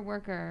hard of a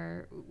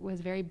worker,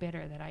 was very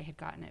bitter that I had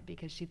gotten it,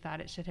 because she thought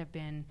it should have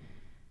been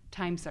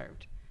time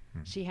served.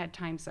 She had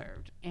time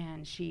served,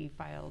 and she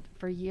filed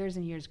for years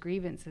and years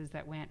grievances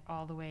that went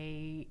all the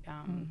way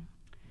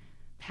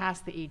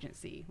past the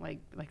agency, like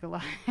a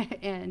lot,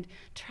 and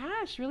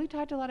really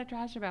talked a lot of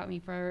trash about me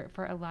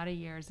for a lot of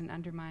years, and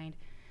undermined,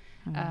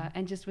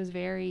 and just was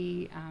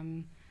very.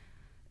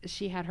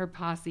 She had her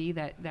posse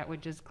that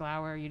would just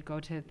glower. You'd go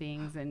to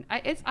things, and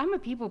I'm a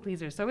people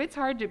pleaser, so it's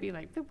hard to be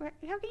like, how can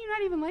you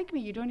not even like me?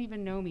 You don't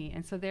even know me.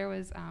 And so there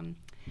was,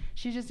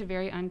 she's just a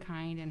very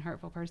unkind and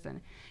hurtful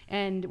person.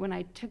 And when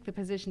I took the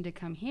position to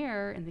come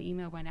here, and the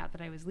email went out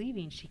that I was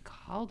leaving, she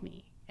called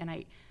me, and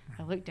I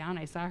looked down,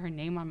 I saw her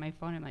name on my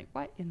phone. I'm like,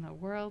 what in the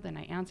world? And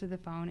I answered the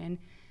phone, and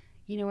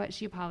you know what?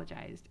 She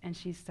apologized, and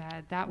she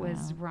said, that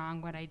was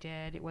wrong what I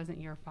did. It wasn't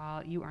your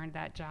fault. You earned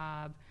that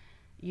job.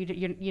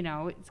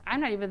 I'm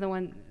not even the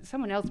one.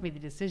 Someone else made the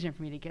decision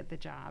for me to get the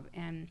job,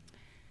 and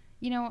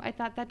I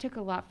thought that took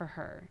a lot for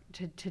her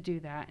to do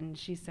that. And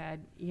she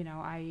said,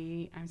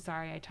 I'm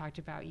sorry I talked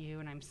about you,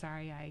 and I'm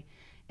sorry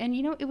and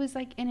it was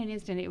like in an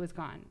instant it was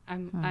gone.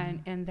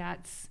 And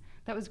that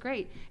was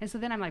great. And so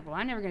then I'm like, well,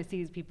 I'm never going to see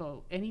these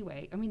people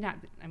anyway.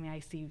 I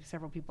see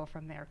several people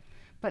from there,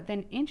 but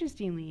then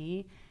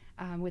interestingly.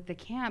 With the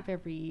camp,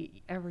 every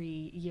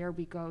year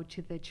we go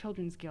to the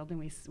Children's Guild, and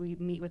we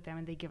meet with them,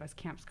 and they give us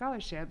camp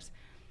scholarships.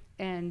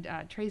 And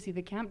Tracy,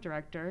 the camp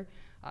director,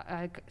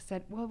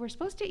 said, well, we're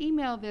supposed to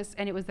email this,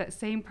 and it was that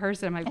same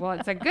person. I'm like, well,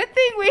 it's a good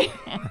thing we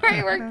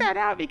worked that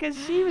out, because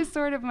she was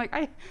sort of like,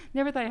 I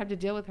never thought I'd have to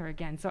deal with her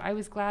again. So I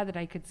was glad that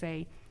I could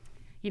say,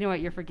 you know what,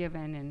 you're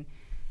forgiven,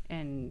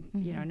 and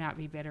not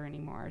be bitter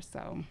anymore.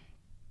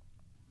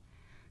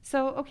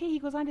 So, okay, he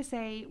goes on to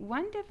say,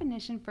 one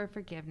definition for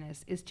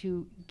forgiveness is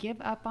to give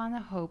up on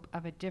the hope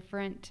of a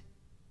different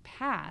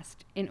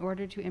past in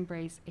order to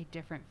embrace a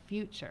different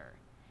future.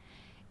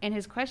 And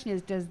his question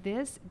is, does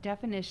this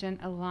definition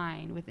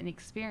align with an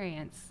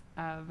experience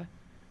of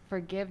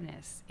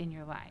forgiveness in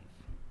your life?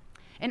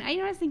 And I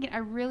was thinking, I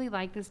really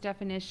like this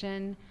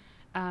definition.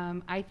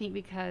 I think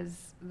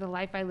because the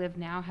life I live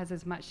now has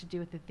as much to do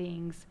with the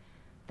things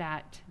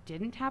that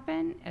didn't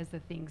happen as the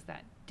things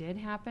that did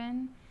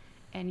happen.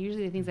 And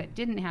usually the things that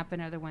didn't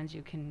happen are the ones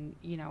you can,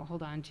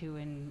 hold on to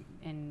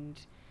and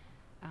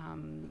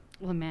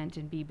lament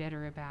and be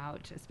bitter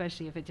about,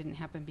 especially if it didn't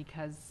happen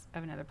because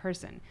of another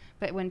person.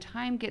 But when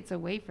time gets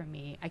away from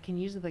me, I can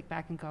usually look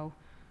back and go,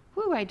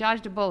 whew, I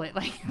dodged a bullet.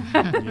 Like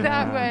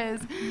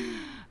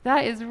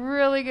that is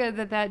really good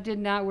that did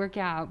not work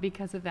out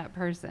because of that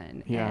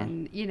person. Yeah.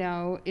 And,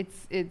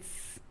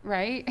 it's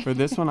right. For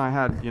this one, I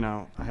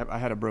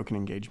had a broken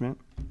engagement.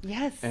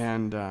 Yes.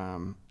 And,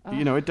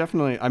 it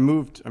definitely, I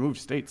moved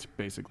states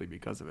basically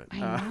because of it. I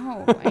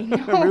know.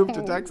 I moved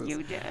to Texas.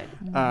 You did.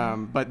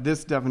 But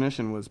this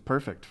definition was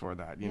perfect for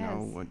that,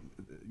 Yes.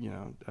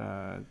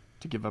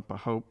 To give up a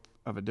hope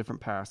of a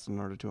different past in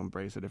order to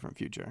embrace a different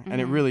future. Mm-hmm.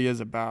 And it really is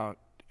about,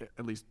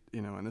 at least,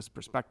 in this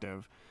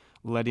perspective,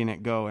 letting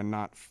it go and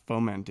not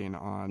fomenting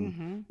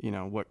on,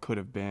 what could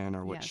have been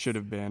or what Yes. should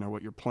have been or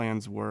what your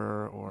plans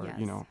were or,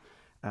 Yes.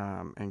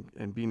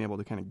 and being able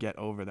to kind of get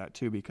over that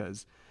too,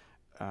 because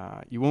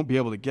you won't be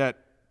able to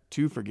get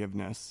to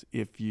forgiveness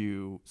if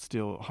you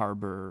still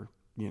harbor,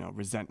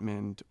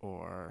 resentment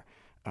or,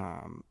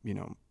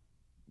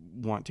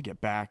 want to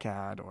get back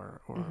at or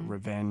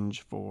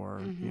revenge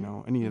for,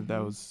 any of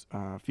those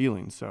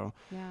feelings. So,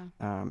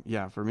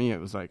 for me, it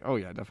was like, oh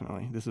yeah,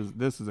 definitely. This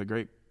is a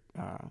great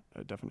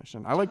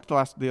definition. I liked the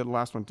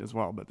last one as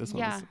well, but this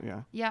one was,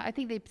 Yeah, I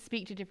think they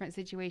speak to different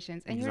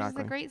situations. And yours is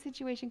Exactly. a great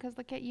situation because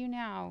look at you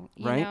now,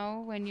 Right?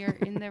 when you're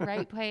in the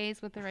right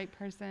place with the right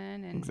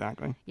person. And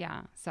Exactly.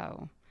 yeah,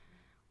 so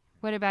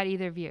what about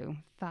either of you?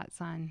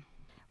 Thoughts on?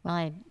 Well,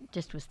 I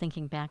just was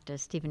thinking back to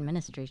Stephen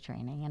Ministry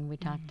training, and we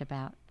talked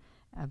about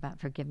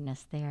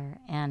forgiveness there.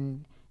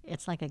 And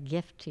it's like a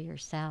gift to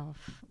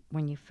yourself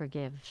when you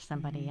forgive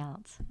somebody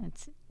else.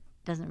 It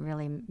doesn't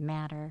really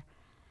matter.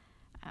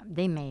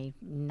 They may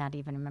not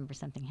even remember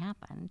something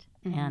happened,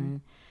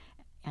 and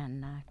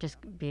just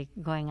be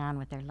going on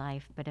with their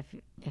life. But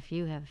if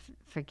you have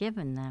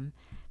forgiven them,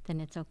 then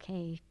it's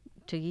okay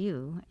to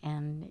you,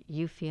 and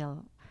you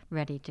feel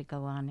ready to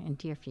go on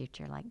into your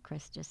future, like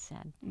Chris just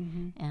said,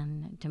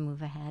 and to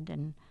move ahead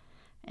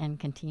and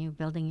continue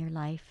building your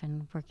life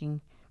and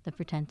working the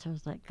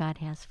potentials that God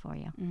has for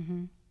you.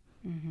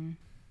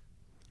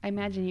 I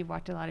imagine you've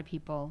walked a lot of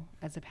people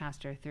as a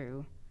pastor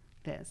through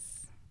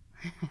this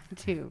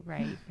too,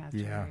 right, Pastor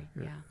Larry?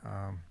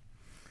 Yeah.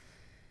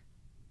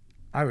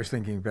 I was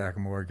thinking back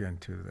more again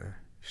to the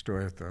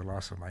story of the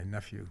loss of my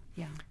nephew.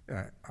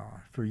 Yeah.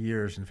 For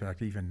years, in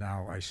fact, even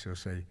now, I still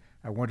say,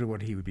 I wonder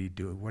what he would be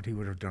doing, what he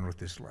would have done with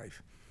his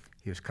life.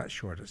 He was cut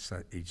short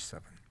at age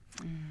 7.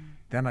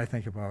 Then I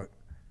think about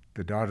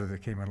the daughter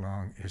that came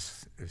along,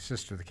 his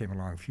sister that came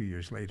along a few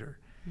years later,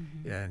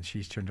 and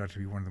she's turned out to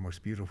be one of the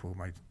most beautiful.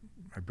 My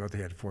brother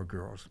had 4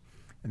 girls,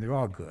 and they're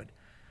all good.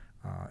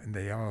 And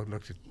they all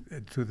looked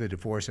at, through the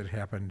divorce that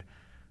happened,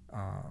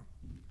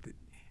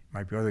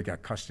 my brother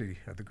got custody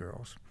of the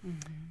girls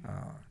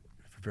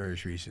for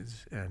various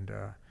reasons. And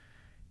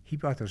he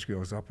brought those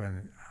girls up,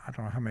 and I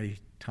don't know how many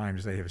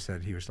times they have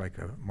said he was like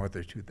a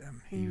mother to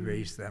them. He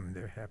raised them,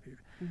 they're happy.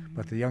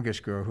 But the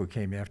youngest girl who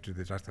came after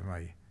the death of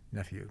my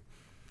nephew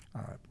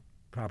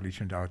probably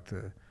turned out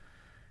to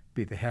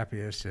be the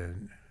happiest,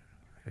 and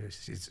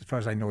as far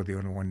as I know, the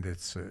only one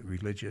that's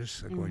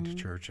religious, going to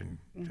church and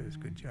does a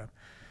good job.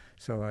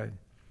 So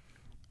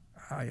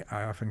I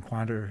often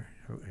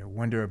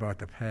wonder about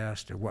the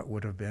past, or what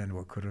would have been,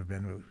 what could have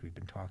been, what we've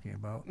been talking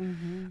about.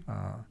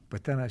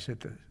 But then I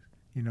said,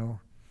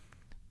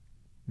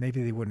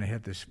 maybe they wouldn't have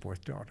had this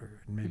 4th daughter,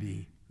 and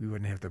maybe we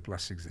wouldn't have the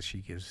blessings that she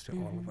gives to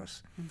all of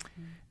us.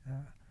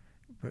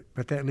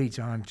 But that leads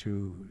on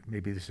to,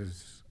 maybe this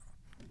is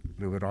a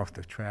little bit off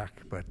the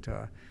track, but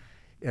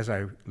as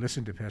I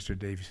listened to Pastor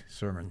Dave's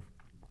sermon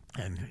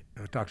and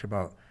talked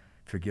about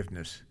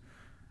forgiveness,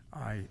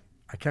 I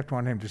kept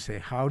wanting him to say,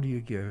 how do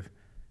you give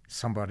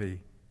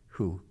somebody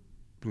who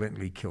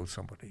blatantly killed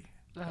somebody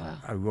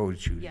a road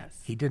shooting? Yes.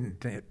 He didn't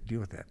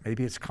deal with that.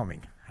 Maybe it's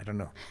coming. I don't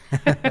know.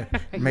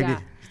 Maybe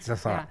it's a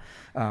thought.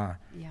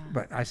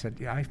 But I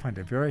said, I find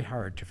it very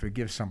hard to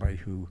forgive somebody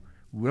who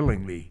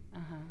willingly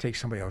takes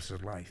somebody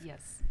else's life.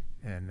 Yes.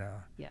 And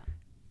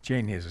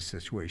Jane has a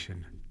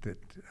situation that,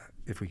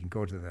 if we can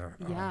go to there,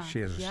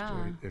 she has a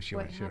story. If she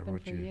what wants to share happened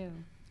what for you?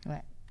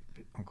 What?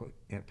 Uncle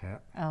Aunt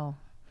Pat. Oh,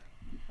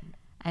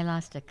 I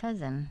lost a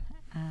cousin.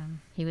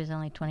 He was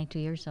only 22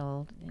 years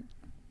old,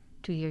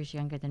 2 years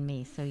younger than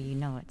me, so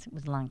it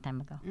was a long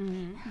time ago.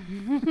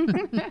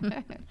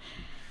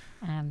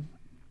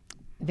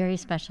 Very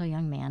special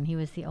young man. He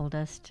was the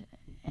oldest,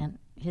 and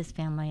his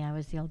family, I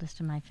was the oldest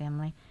in my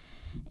family.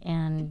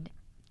 And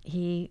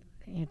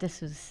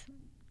this was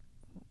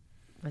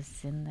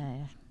in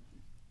the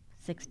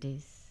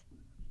 60s,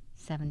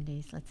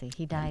 70s, let's see.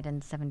 He died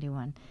in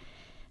 71.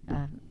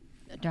 a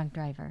drunk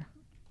driver.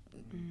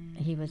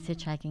 He was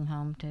hitchhiking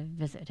home to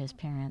visit his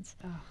parents.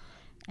 Oh.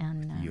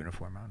 And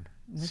Uniform on.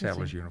 What is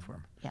Sailor's it?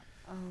 uniform. Yeah.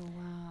 Oh,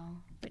 wow.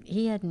 But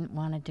he hadn't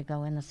wanted to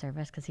go in the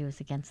service because he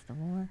was against the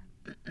war.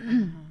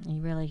 He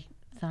really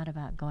thought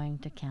about going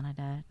to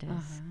Canada to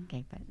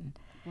escape it. And,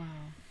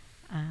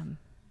 Wow.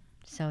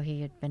 so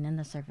he had been in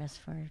the service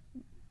for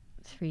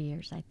 3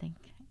 years, I think,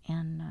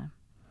 and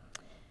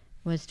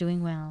was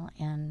doing well,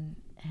 and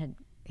had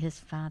his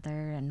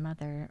father and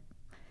mother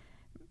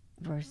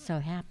were so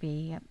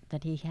happy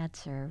that he had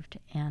served,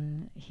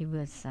 and he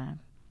was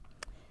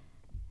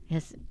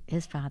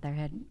his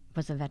father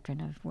was a veteran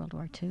of World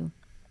War II,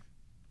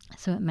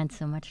 so it meant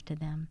so much to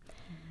them.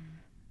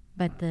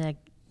 But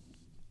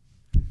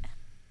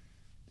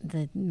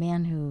the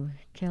man who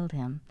killed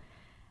him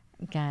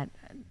got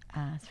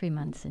 3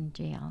 months in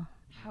jail,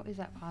 How is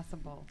that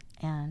possible?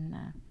 and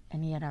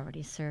he had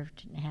already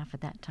served half of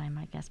that time,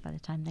 I guess, by the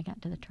time they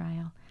got to the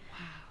trial.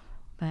 Wow.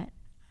 But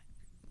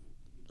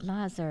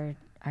laws are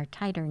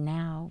tighter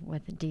now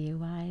with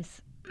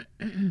DUIs,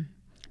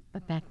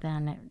 but back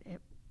then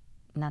it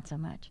not so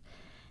much.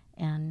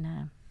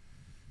 And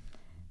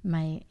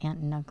my aunt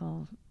and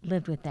uncle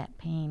lived with that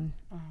pain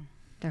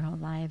their whole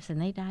lives, and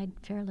they died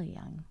fairly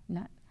young.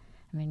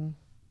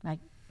 I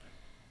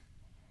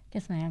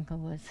guess my uncle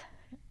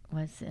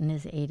was in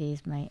his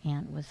 80s. My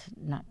aunt was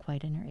not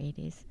quite in her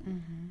 80s.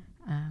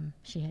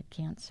 She had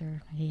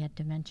cancer. He had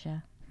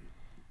dementia.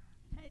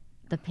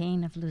 The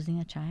pain of losing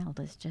a child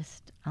is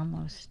just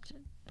almost...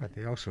 But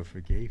they also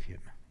forgave him.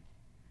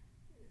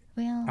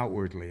 Well,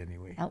 Outwardly,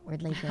 anyway.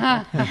 outwardly.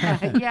 Yeah.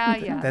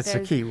 That's the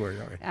there's- key word.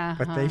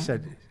 But Uh-huh. they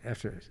said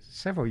after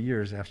several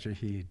years after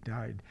he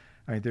died,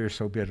 I mean, they're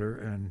so bitter,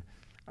 and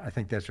I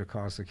think that's what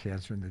caused the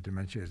cancer, and the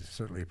dementia is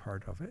certainly a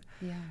part of it.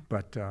 Yeah.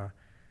 But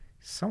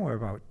somewhere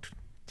about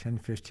 10,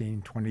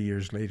 15, 20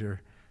 years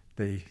later,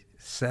 they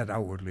said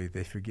outwardly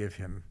they forgive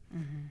him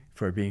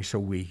for being so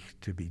weak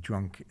to be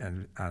drunk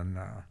and on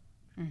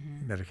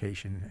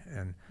medication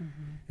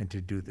and to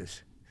do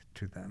this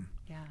to them.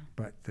 Yeah.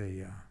 But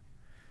they,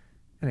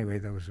 anyway,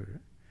 those are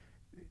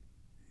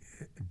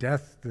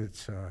death that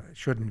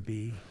shouldn't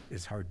be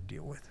is hard to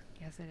deal with.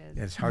 Yes, it is.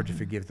 It's hard to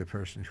forgive the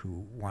person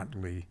who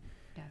wantonly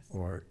Yes.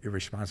 or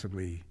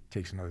irresponsibly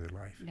takes another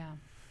life. Yeah.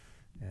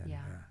 And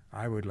Yeah.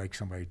 I would like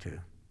somebody to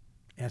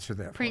answer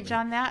that. Preach for me.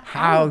 on that.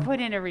 How- I'll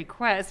put in a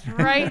request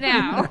right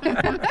now.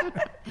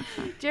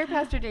 Dear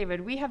Pastor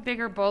David, we have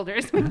bigger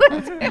boulders.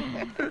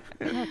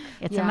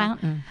 It's Yeah. a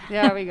mountain.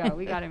 There we go.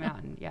 We got a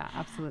mountain. Yeah,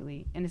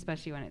 absolutely. And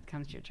especially when it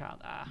comes to your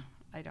child.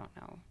 I don't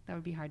know. That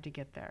would be hard to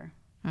get there.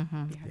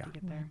 Mm-hmm. Be hard Yeah. to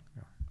get there.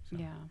 So-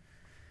 Yeah.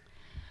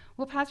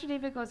 Well, Pastor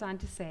David goes on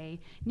to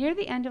say, near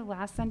the end of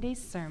last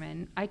Sunday's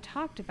sermon, I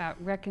talked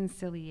about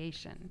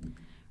reconciliation.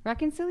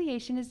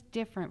 Reconciliation is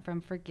different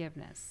from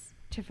forgiveness.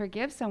 To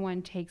forgive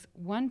someone takes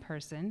one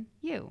person,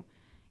 you.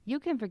 You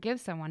can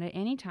forgive someone at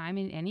any time,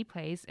 in any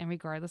place, and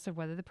regardless of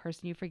whether the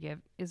person you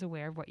forgive is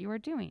aware of what you are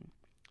doing.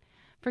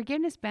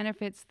 Forgiveness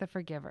benefits the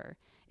forgiver.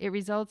 It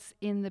results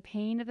in the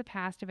pain of the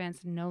past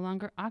events no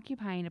longer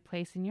occupying a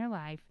place in your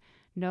life,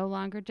 no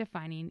longer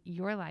defining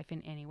your life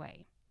in any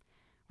way.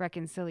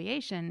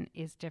 Reconciliation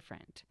is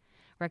different.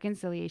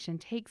 Reconciliation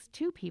takes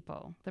two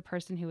people, the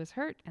person who was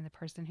hurt and the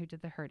person who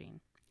did the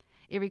hurting.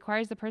 It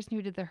requires the person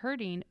who did the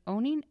hurting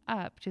owning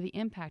up to the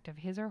impact of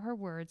his or her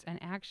words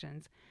and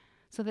actions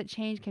so that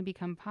change can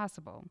become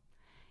possible.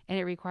 And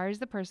it requires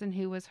the person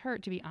who was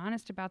hurt to be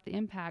honest about the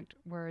impact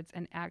words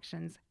and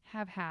actions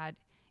have had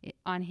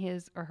on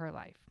his or her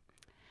life.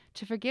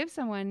 To forgive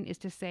someone is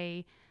to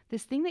say,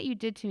 this thing that you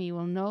did to me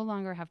will no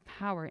longer have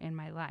power in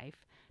my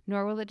life,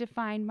 nor will it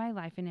define my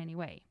life in any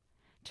way.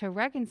 To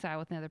reconcile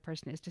with another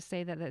person is to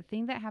say that the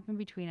thing that happened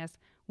between us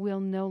will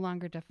no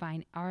longer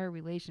define our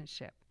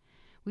relationship.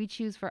 We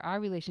choose for our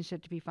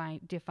relationship to be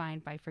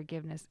defined by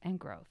forgiveness and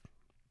growth.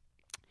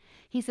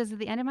 He says, at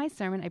the end of my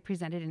sermon, I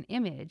presented an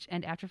image,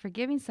 and after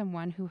forgiving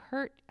someone who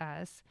hurt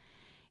us,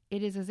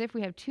 it is as if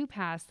we have two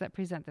paths that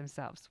present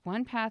themselves.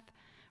 One path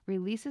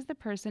releases the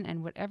person,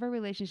 and whatever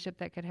relationship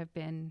that could have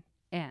been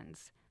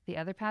ends. The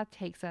other path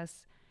takes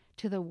us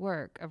to the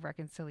work of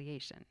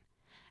reconciliation.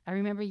 I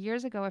remember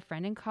years ago, a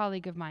friend and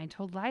colleague of mine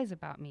told lies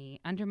about me,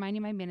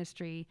 undermining my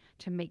ministry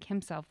to make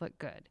himself look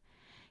good.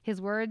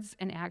 His words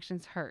and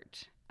actions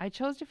hurt. I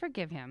chose to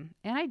forgive him,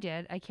 and I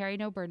did. I carry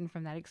no burden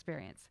from that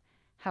experience.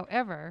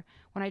 However,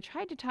 when I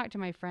tried to talk to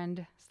my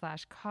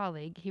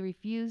friend/colleague, he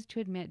refused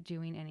to admit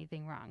doing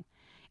anything wrong,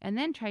 and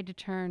then tried to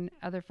turn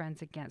other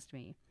friends against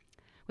me.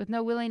 With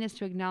no willingness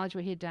to acknowledge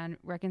what he had done,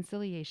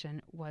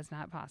 reconciliation was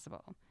not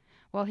possible.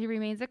 While he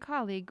remains a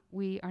colleague,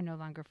 we are no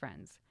longer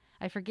friends.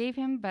 I forgave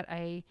him, but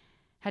I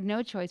had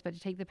no choice but to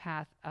take the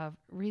path of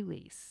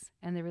release,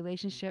 and the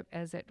relationship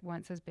as it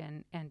once has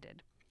been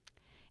ended.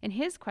 And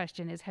his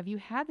question is, have you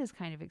had this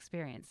kind of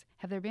experience?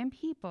 Have there been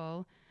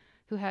people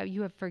who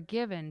you have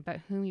forgiven, but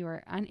whom you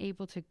are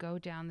unable to go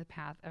down the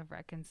path of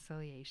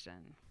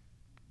reconciliation?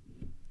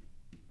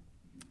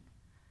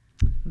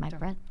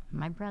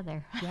 My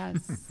brother.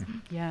 Yes,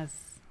 yes.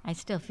 I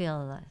still feel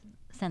a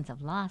sense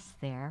of loss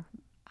there.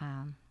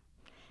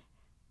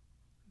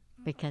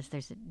 because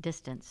there's a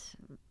distance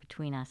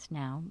between us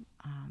now,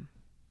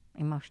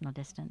 emotional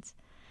distance.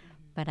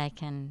 But I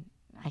can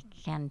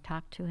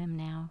talk to him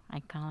now. I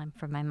call him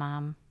for my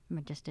mom. I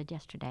just did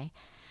yesterday,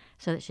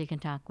 so that she can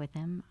talk with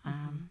him.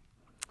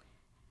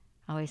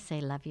 Always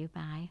say love you,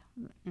 bye.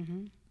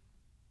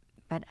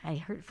 But I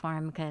hurt for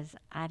him because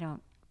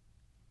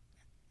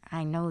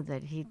I know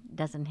that he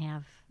doesn't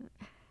have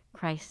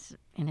Christ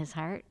in his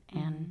heart,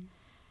 and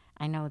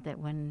I know that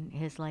when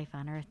his life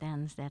on earth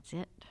ends, that's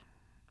it.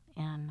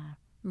 And I'm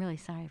really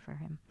sorry for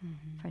him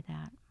for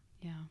that.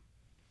 Yeah.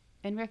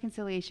 And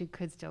reconciliation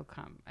could still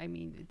come. I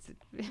mean, it's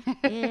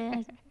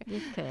Yeah,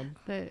 it could.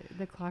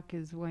 the clock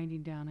is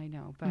winding down, I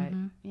know, but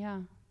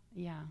yeah.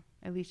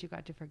 At least you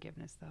got to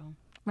forgiveness, though.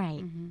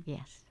 Right.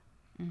 Yes.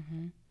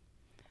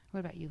 What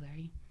about you,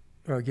 Larry?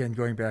 Well, again,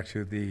 going back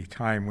to the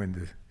time when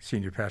the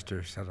senior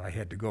pastor said I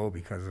had to go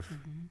because of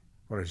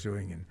what I was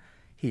doing, and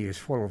he is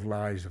full of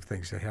lies of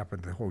things that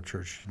happened. The whole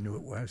church knew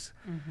it was.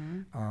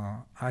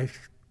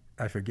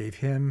 I forgave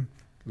him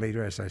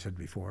later, as I said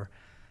before,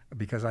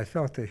 because I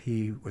felt that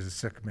he was a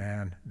sick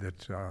man,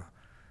 that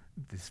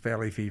this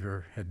valley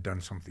fever had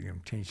done something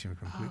and changed him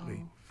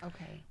completely. Oh,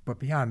 okay. But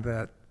beyond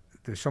that,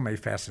 there's so many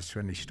facets to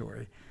any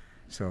story.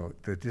 So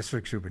the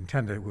district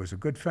superintendent, who was a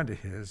good friend of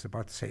his,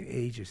 about the same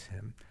age as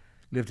him,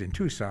 lived in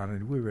Tucson,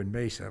 and we were in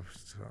Mesa,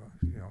 so,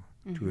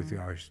 2 or 3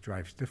 hours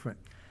drive's different.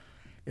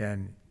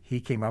 And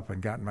he came up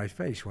and got in my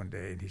face one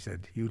day, and he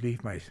said, "You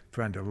leave my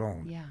friend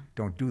alone. Yeah.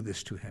 Don't do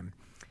this to him."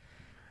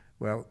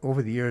 Well,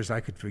 over the years, I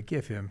could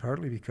forgive him,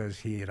 partly because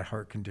he had a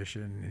heart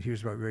condition, and he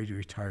was about ready to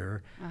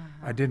retire.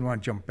 I didn't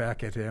want to jump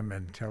back at him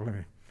and tell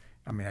him,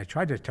 I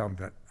tried to tell him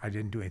that I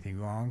didn't do anything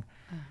wrong,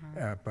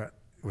 but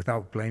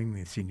without blaming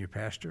the senior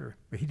pastor,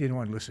 but he didn't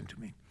want to listen to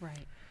me.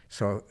 Right.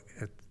 So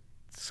at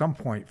some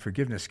point,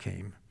 forgiveness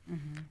came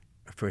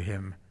for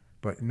him,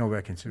 but no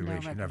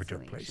reconciliation never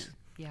took place.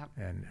 Yeah.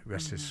 And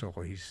rest his soul,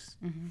 he's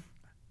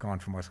gone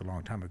from us a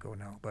long time ago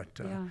now.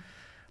 But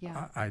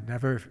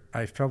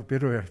I felt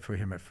bitter for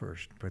him at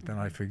first, but then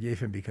I forgave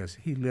him because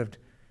he lived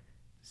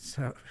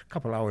a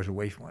couple hours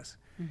away from us,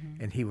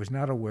 and he was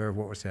not aware of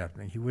what was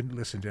happening. He wouldn't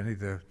listen to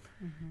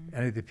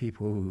any of the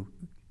people who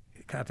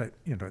got that.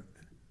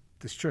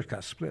 This church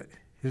got split.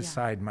 His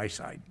side, my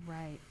side.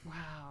 Right.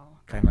 Wow.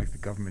 Kind of like the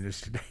government is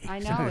today. I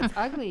know, it's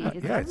ugly.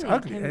 It's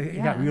ugly.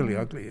 It got really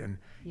ugly. And,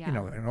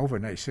 and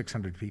overnight,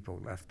 600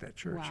 people left that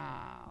church.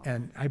 Wow.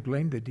 And I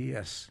blame the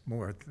DS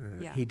more.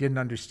 He didn't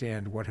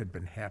understand what had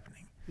been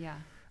happening. Yeah.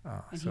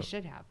 And he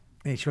should have.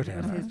 He should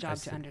have. It was his job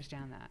to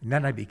understand that. And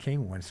then I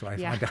became one, so I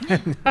found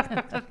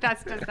out.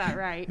 That's just not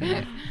right.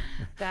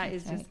 That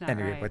is just not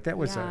anyway, right. but that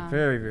was a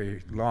very,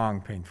 very long,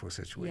 painful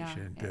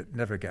situation that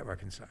never got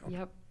reconciled.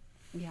 Yep.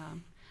 Yeah.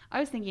 I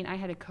was thinking, I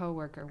had a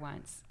coworker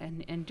once,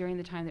 and during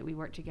the time that we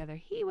worked together,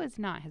 he was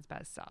not his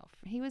best self.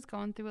 He was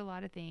going through a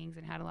lot of things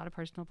and had a lot of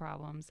personal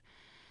problems.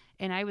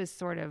 And I was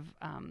sort of,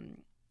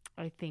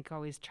 I think,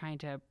 always trying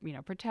to,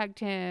 protect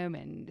him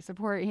and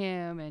support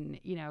him. And,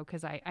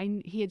 because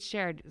he had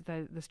shared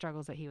the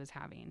struggles that he was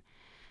having.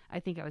 I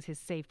think I was his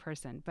safe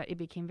person, but it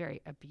became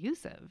very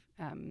abusive.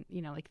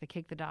 Like the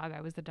kick the dog,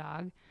 I was the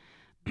dog.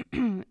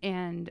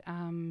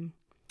 And,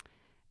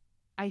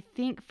 I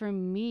think for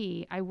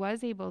me, I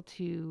was able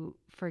to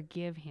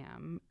forgive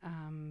him.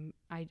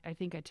 I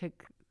think I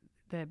took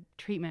the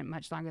treatment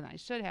much longer than I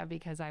should have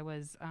because I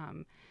was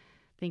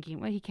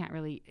thinking, well, he can't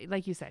really,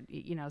 like you said,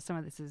 some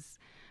of this is,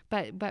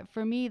 but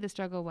for me, the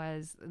struggle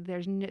was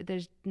there's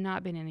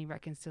not been any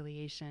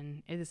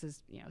reconciliation. This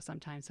is,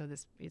 sometimes, so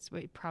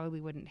it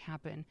probably wouldn't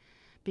happen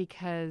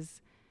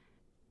because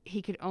he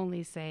could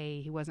only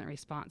say he wasn't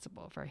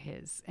responsible for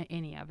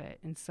any of it.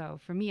 And so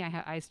for me,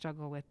 I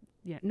struggle with,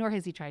 nor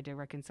has he tried to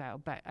reconcile,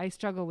 but I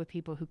struggle with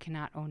people who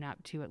cannot own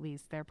up to at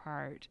least their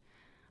part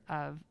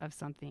of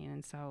something.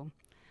 And so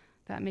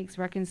that makes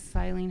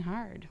reconciling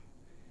hard.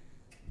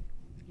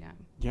 Yeah.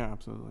 Yeah,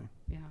 absolutely.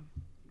 Yeah.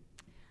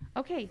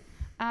 Okay.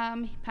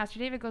 Pastor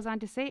David goes on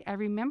to say, I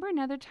remember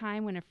another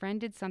time when a friend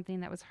did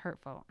something that was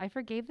hurtful. I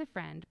forgave the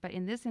friend, but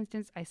in this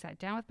instance, I sat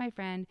down with my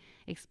friend,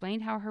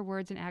 explained how her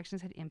words and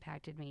actions had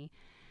impacted me.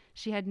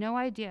 She had no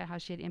idea how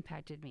she had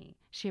impacted me.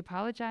 She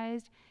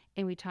apologized,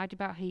 and we talked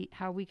about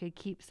how we could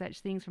keep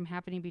such things from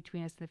happening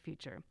between us in the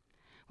future.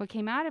 What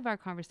came out of our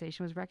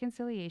conversation was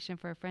reconciliation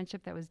for a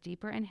friendship that was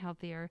deeper and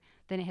healthier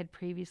than it had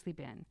previously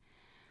been.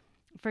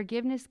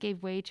 Forgiveness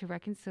gave way to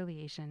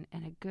reconciliation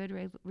and a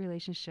good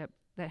relationship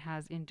that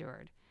has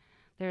endured.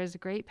 There is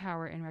great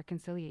power in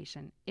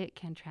reconciliation. It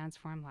can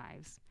transform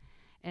lives.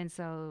 And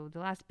so the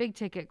last big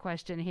ticket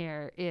question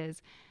here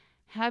is,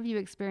 have you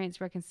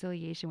experienced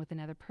reconciliation with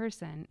another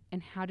person,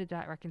 and how did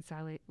that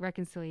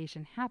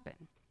reconciliation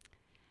happen?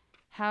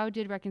 How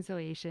did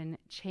reconciliation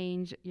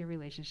change your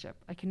relationship?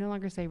 I can no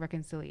longer say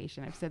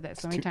reconciliation. I've said that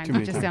so many times.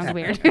 It just sounds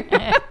weird.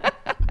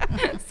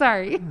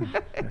 Sorry.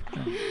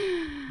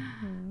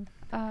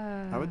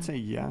 I would would say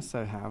yes,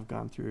 I have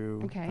gone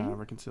through Okay.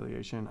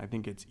 reconciliation. I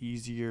think it's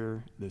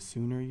easier the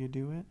sooner you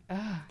do it.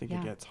 I think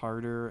it gets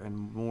harder and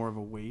more of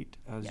a weight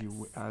as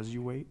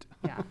you wait.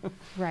 Yeah,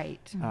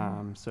 right.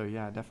 So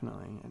yeah,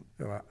 definitely.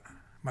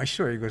 My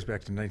story goes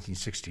back to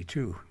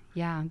 1962.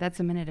 Yeah, that's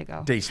a minute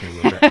ago. Dates me a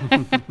little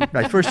bit.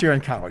 My first year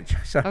in college.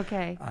 So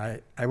Okay.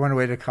 I went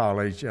away to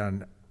college,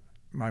 and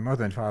my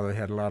mother and father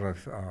had a lot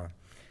of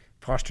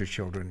foster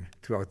children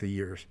throughout the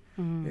years.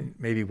 And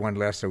maybe one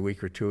lasts a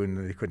week or two,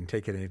 and they couldn't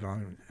take it any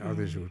longer.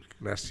 Others would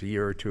last a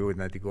year or two, and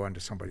then they go on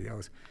to somebody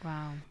else.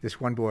 Wow. This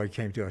one boy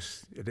came to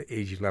us at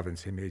age 11,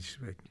 same age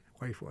my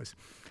wife was.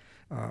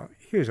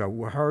 He was a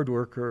hard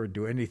worker,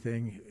 do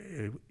anything.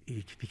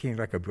 He became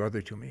like a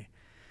brother to me.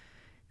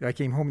 I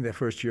came home that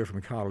first year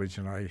from college,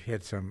 and I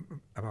had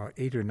about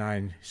 8 or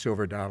 9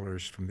 silver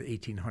dollars from the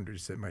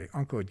 1800s that my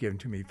uncle had given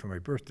to me for my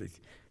birthday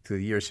through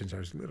the years since I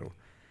was little.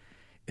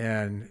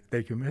 And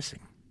they were missing.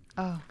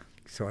 Oh.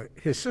 So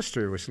his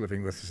sister was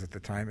living with us at the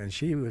time, and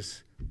she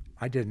was,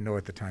 I didn't know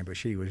at the time, but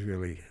she was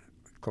really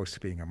close to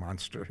being a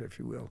monster, if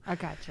you will. I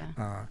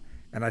gotcha.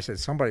 And I said,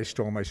 somebody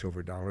stole my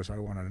silver dollars. I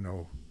want to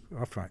know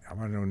upfront. I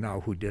want to know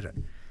now who did it.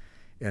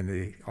 And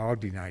they all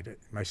denied it.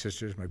 My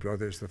sisters, my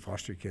brothers, the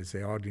foster kids,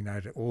 they all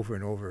denied it over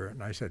and over.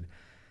 And I said,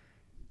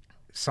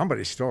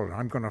 somebody stole it.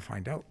 I'm going to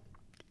find out.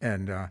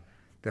 And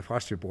the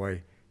foster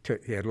boy,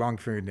 he had long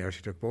fingernails.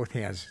 He took both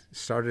hands,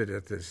 started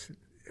at this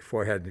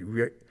forehead,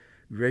 and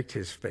raked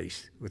his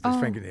face with his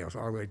fingernails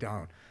all the way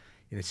down.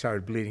 And it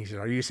started bleeding. He said,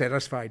 are you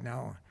satisfied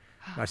now?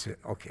 And I said,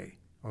 okay,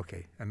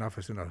 enough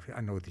is enough. I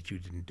know that you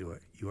didn't do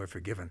it. You are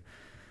forgiven.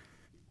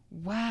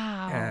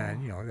 Wow.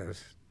 And, that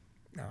was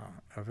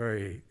a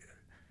very...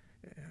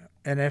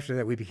 and after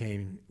that,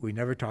 we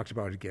never talked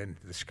about it again.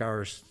 The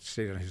scars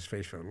stayed on his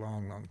face for a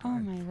long, long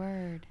time. Oh, my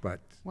word.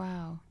 But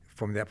wow.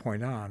 From that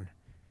point on,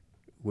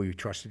 we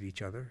trusted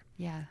each other.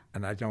 Yeah.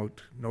 And I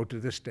don't know to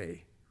this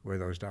day where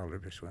those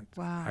dollars went.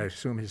 Wow. I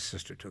assume his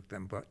sister took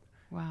them, but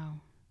wow.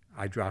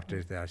 I dropped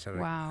it there. I said,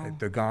 wow.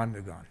 They're gone,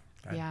 they're gone.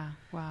 Yeah,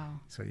 wow.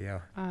 So,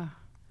 yeah. Oh,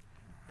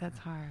 that's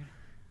hard.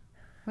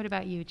 What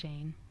about you,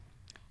 Jane?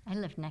 I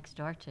lived next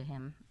door to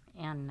him,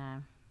 and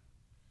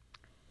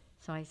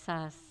so I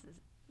saw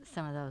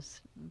some of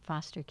those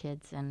foster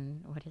kids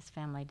and what his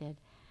family did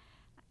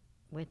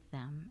with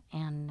them.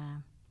 And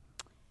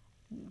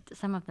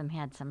some of them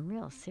had some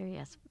real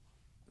serious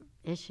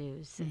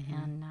issues.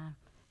 And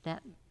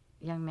that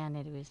young man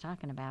that he was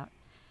talking about,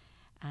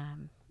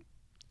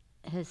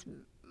 his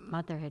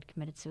mother had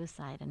committed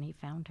suicide, and he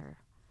found her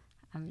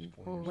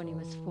when he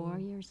was 4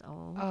 years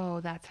old.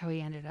 Oh, that's how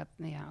he ended up.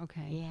 Yeah,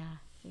 okay. Yeah,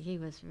 he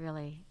was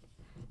really,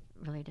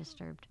 really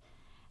disturbed.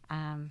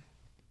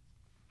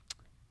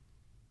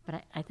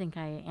 But I think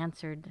I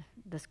answered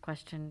this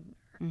question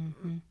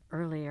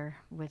earlier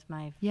with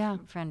my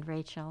friend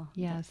Rachel.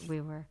 Yes,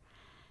 we were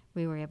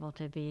able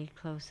to be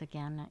close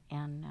again,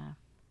 and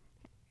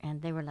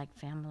they were like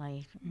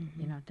family.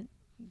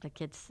 The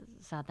kids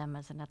saw them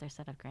as another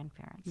set of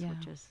grandparents,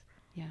 which was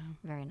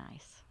very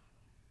nice.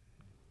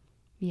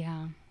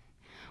 Yeah.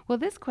 Well,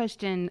 this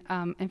question,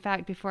 in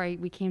fact, before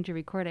we came to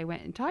record, I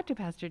went and talked to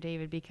Pastor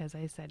David because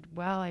I said,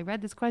 well, I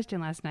read this question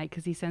last night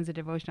because he sends a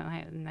devotional,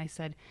 and I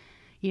said,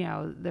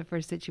 the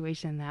first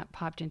situation that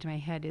popped into my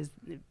head is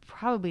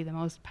probably the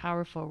most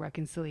powerful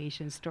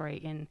reconciliation story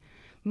in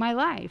my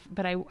life.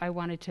 But I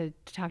wanted to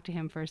talk to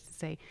him first to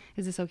say,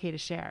 is this okay to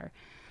share?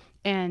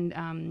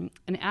 And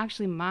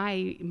actually,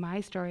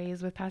 my story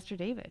is with Pastor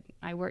David.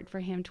 I worked for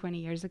him 20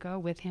 years ago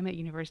with him at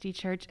University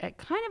Church at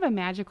kind of a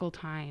magical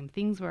time.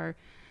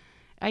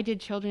 I did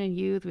children and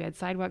youth. We had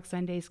Sidewalk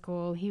Sunday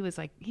School. He was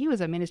a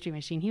ministry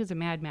machine. He was a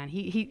madman.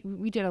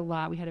 We did a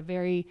lot. We had a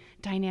very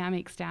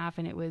dynamic staff,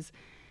 and it was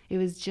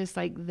just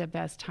like the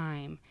best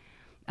time.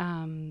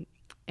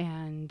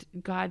 And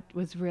God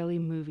was really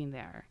moving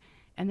there.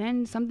 And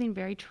then something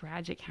very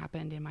tragic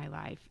happened in my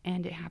life,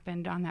 and it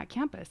happened on that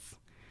campus.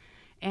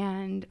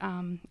 And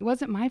it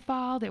wasn't my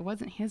fault. It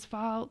wasn't his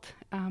fault.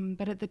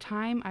 But at the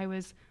time, I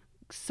was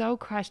so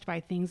crushed by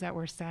things that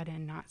were said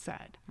and not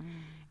said.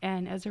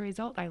 And as a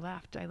result, I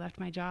left. I left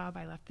my job.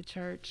 I left the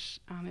church.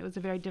 It was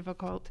very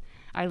difficult.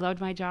 I loved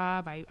my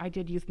job. I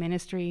did youth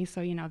ministry.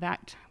 So,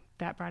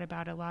 that brought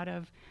about a lot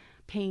of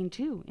pain,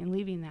 too, in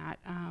leaving that.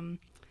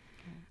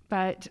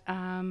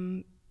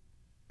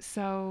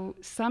 So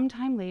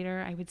sometime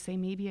later, I would say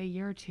maybe a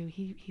year or two,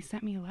 he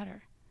sent me a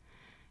letter.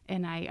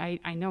 And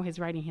I know his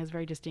writing. He has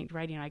very distinct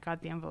writing. I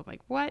got the envelope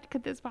like, what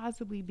could this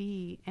possibly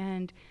be?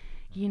 And,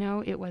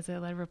 it was a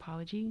letter of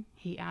apology.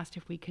 He asked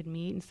if we could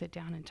meet and sit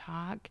down and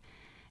talk.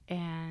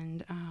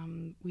 And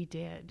we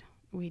did.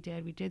 We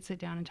did sit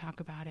down and talk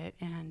about it.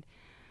 And,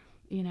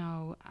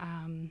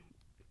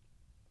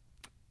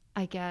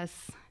 I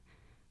guess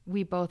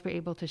we both were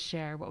able to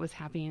share what was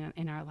happening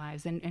in our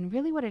lives. And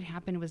really what had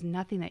happened was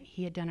nothing that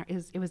he had done.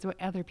 It was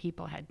what other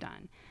people had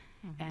done.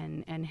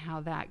 And how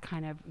that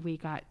kind of, we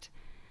got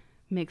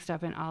mixed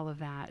up in all of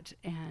that,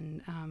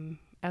 and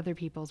other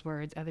people's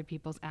words, other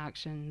people's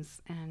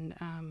actions.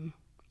 And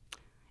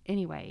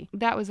anyway,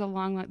 that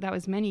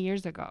was many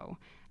years ago.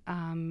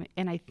 And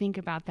I think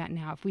about that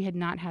now. If we had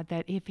not had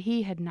that, if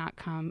he had not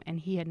come and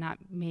he had not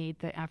made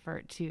the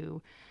effort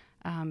to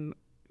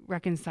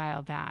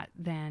reconcile that,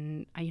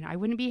 then I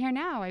wouldn't be here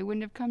now. I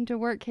wouldn't have come to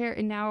work here.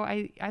 And now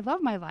I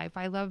love my life.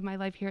 I love my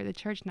life here at the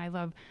church, and I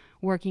love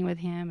working with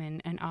him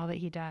and all that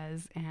he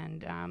does.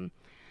 And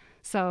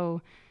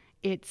so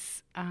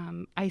it's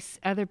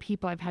other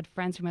people. I've had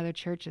friends from other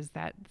churches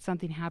that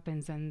something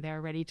happens and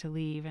they're ready to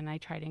leave, and I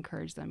try to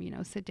encourage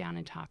them. Sit down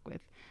and talk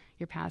with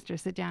your pastor.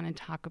 Sit down and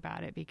talk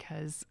about it,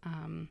 because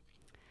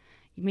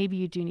maybe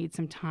you do need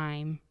some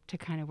time to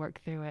kind of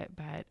work through it.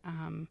 But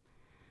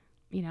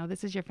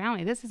this is your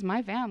family. This is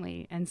my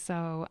family, and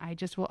so I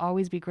just will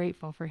always be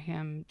grateful for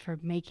him for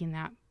making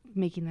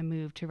the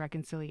move to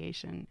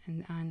reconciliation.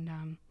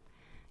 And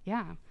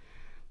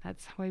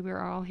that's why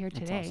we're all here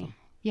today. That's awesome.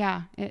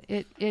 Yeah,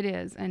 it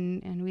is.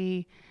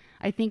 And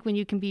I think when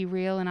you can be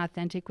real and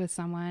authentic with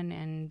someone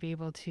and be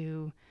able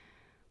to,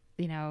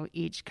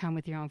 each come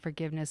with your own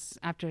forgiveness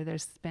after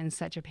there's been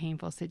such a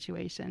painful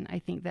situation, I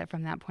think that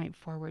from that point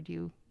forward,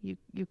 you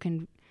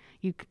can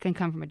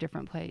come from a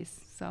different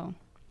place. So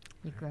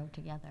You grow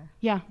together.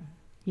 Yeah,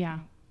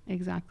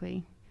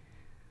 exactly.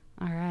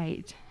 All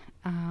right.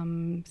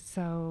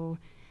 So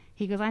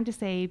he goes on to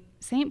say,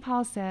 St.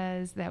 Paul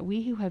says that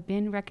we who have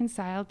been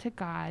reconciled to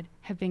God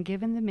have been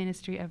given the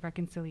ministry of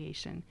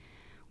reconciliation.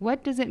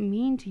 What does it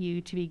mean to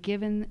you to be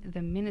given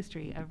the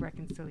ministry of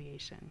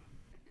reconciliation?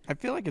 I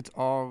feel like it's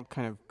all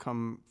kind of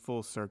come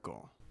full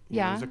circle.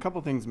 There's a couple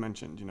things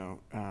mentioned.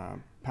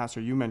 Pastor,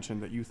 you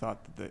mentioned that you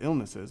thought that the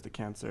illnesses, the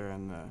cancer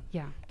and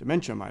the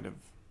dementia, might have,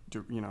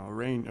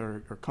 arranged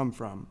or come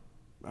from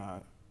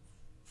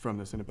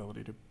this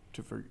inability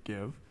to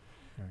forgive.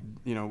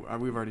 Right.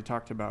 We've already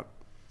talked about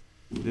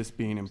this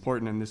being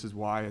important, and this is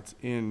why it's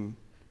in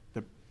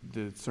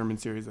the sermon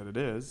series that it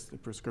is, the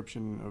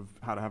prescription of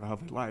how to have a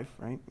healthy life,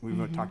 right?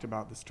 We've talked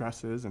about the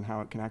stresses and how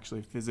it can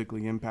actually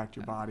physically impact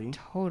your body.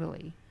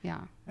 Totally,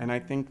 yeah. And I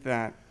think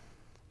that,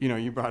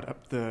 you brought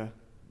up the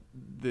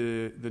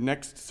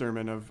next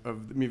sermon of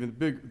even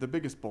the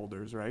biggest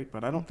boulders, right?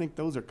 But I don't think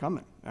those are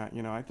coming.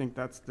 I think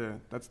that's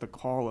the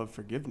call of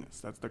forgiveness.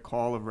 That's the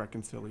call of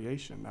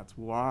reconciliation. That's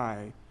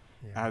why,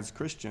 as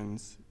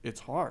Christians,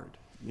 it's hard.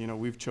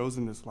 We've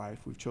chosen this life,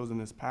 we've chosen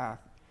this path,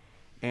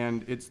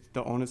 and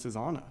the onus is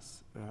on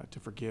us to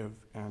forgive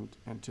and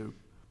to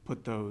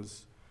put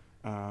those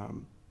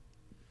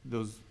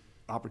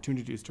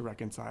opportunities to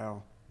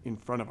reconcile in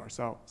front of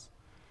ourselves.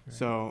 Right.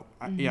 So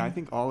I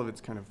think all of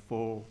it's kind of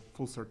full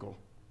circle.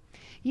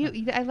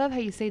 I love how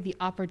you say the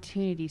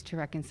opportunities to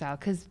reconcile,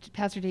 because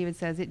Pastor David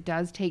says it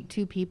does take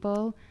two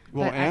people.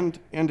 Well, and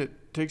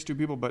it takes two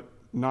people, but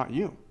not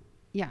you.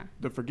 Yeah.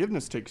 The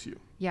forgiveness takes you.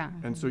 Yeah.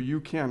 And so you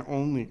can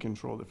only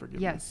control the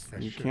forgiveness. Yes.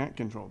 And you can't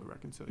control the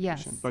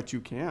reconciliation. Yes. But you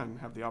can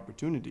have the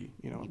opportunity,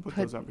 put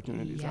those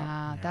opportunities out.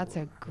 Yeah, that's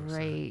a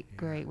great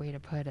way to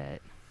put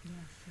it. Yes,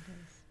 it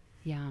is.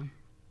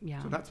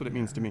 Yeah. So that's what it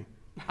means to me.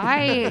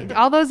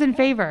 All those in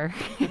favor.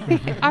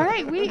 All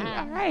right,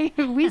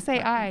 we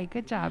say aye.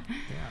 Good job.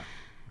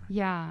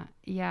 Yeah.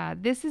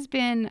 This has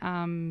been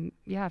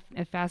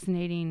a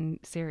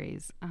fascinating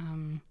series.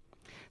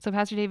 So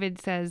Pastor David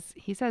says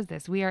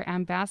this: we are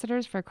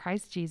ambassadors for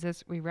Christ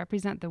Jesus. We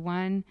represent the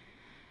one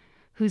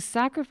whose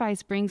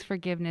sacrifice brings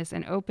forgiveness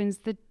and opens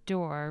the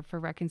door for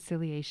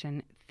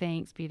reconciliation.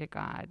 Thanks be to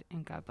God,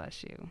 and God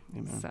bless you.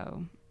 Amen.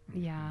 So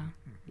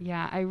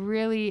yeah, I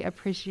really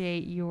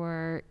appreciate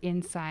your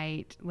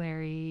insight,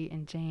 Larry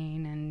and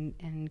Jane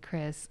and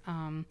Chris.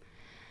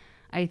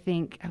 I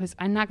think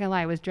I'm not gonna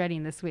lie, I was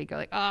dreading this week. I'm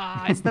like,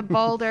 it's the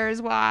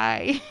boulders.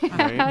 Why?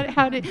 Right.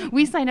 How did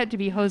we sign up to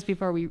be hosts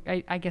before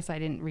I guess I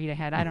didn't read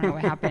ahead. I don't know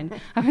what happened.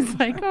 I was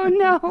like, oh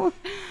no.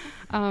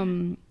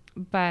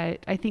 But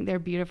I think they're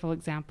beautiful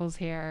examples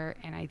here,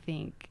 and I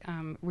think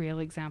real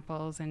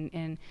examples,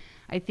 and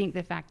I think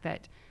the fact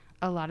that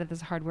a lot of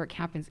this hard work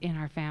happens in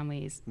our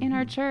families, in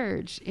our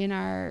church, in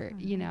our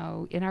in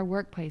our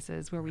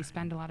workplaces where we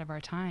spend a lot of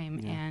our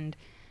time, and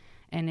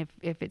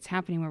if it's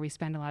happening where we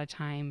spend a lot of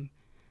time,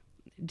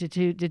 to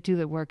do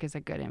the work is a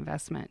good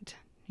investment,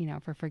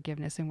 for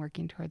forgiveness and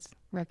working towards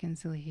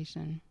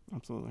reconciliation.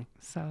 Absolutely.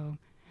 So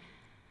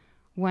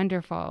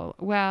wonderful.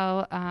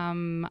 Well,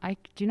 I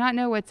do not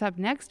know what's up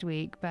next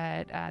week,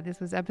 but this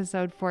was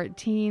episode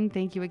 14.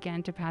 Thank you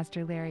again to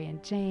Pastor Larry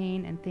and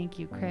Jane, and thank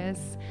you, Chris.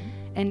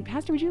 And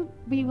Pastor, would you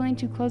be willing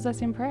to close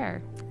us in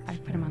prayer? I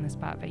put him on the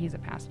spot, but he's a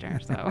pastor,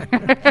 so.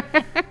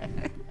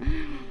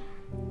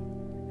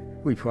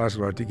 We pause,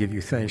 Lord, to give you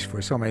thanks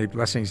for so many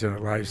blessings in our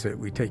lives that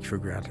we take for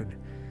granted.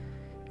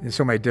 In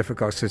so many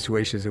difficult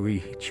situations that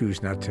we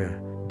choose not to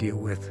deal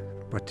with,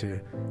 but to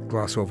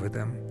gloss over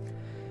them.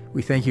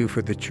 We thank you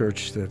for the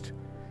church that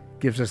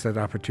gives us that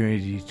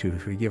opportunity to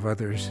forgive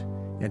others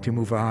and to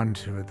move on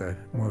to the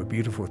more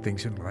beautiful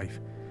things in life.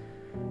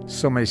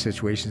 So many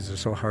situations are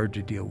so hard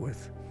to deal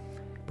with,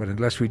 but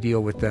unless we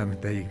deal with them,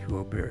 they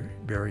will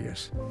bury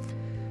us.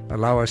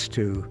 Allow us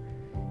to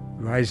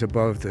rise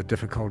above the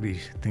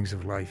difficulties, things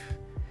of life,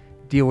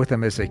 deal with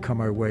them as they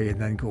come our way, and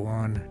then go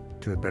on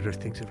to the better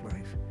things of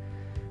life.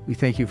 we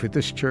thank you for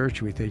this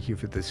church. We thank you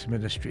for this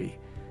ministry.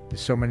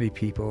 There's so many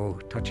people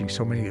touching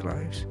so many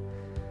lives.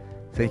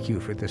 Thank you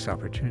for this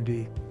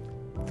opportunity.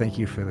 Thank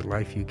you for the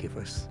life you give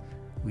us.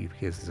 We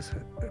give this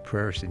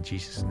prayers in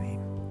Jesus'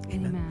 name.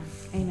 Amen. Amen.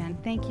 Amen.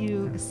 Thank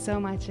you so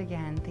much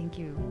again. Thank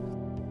you.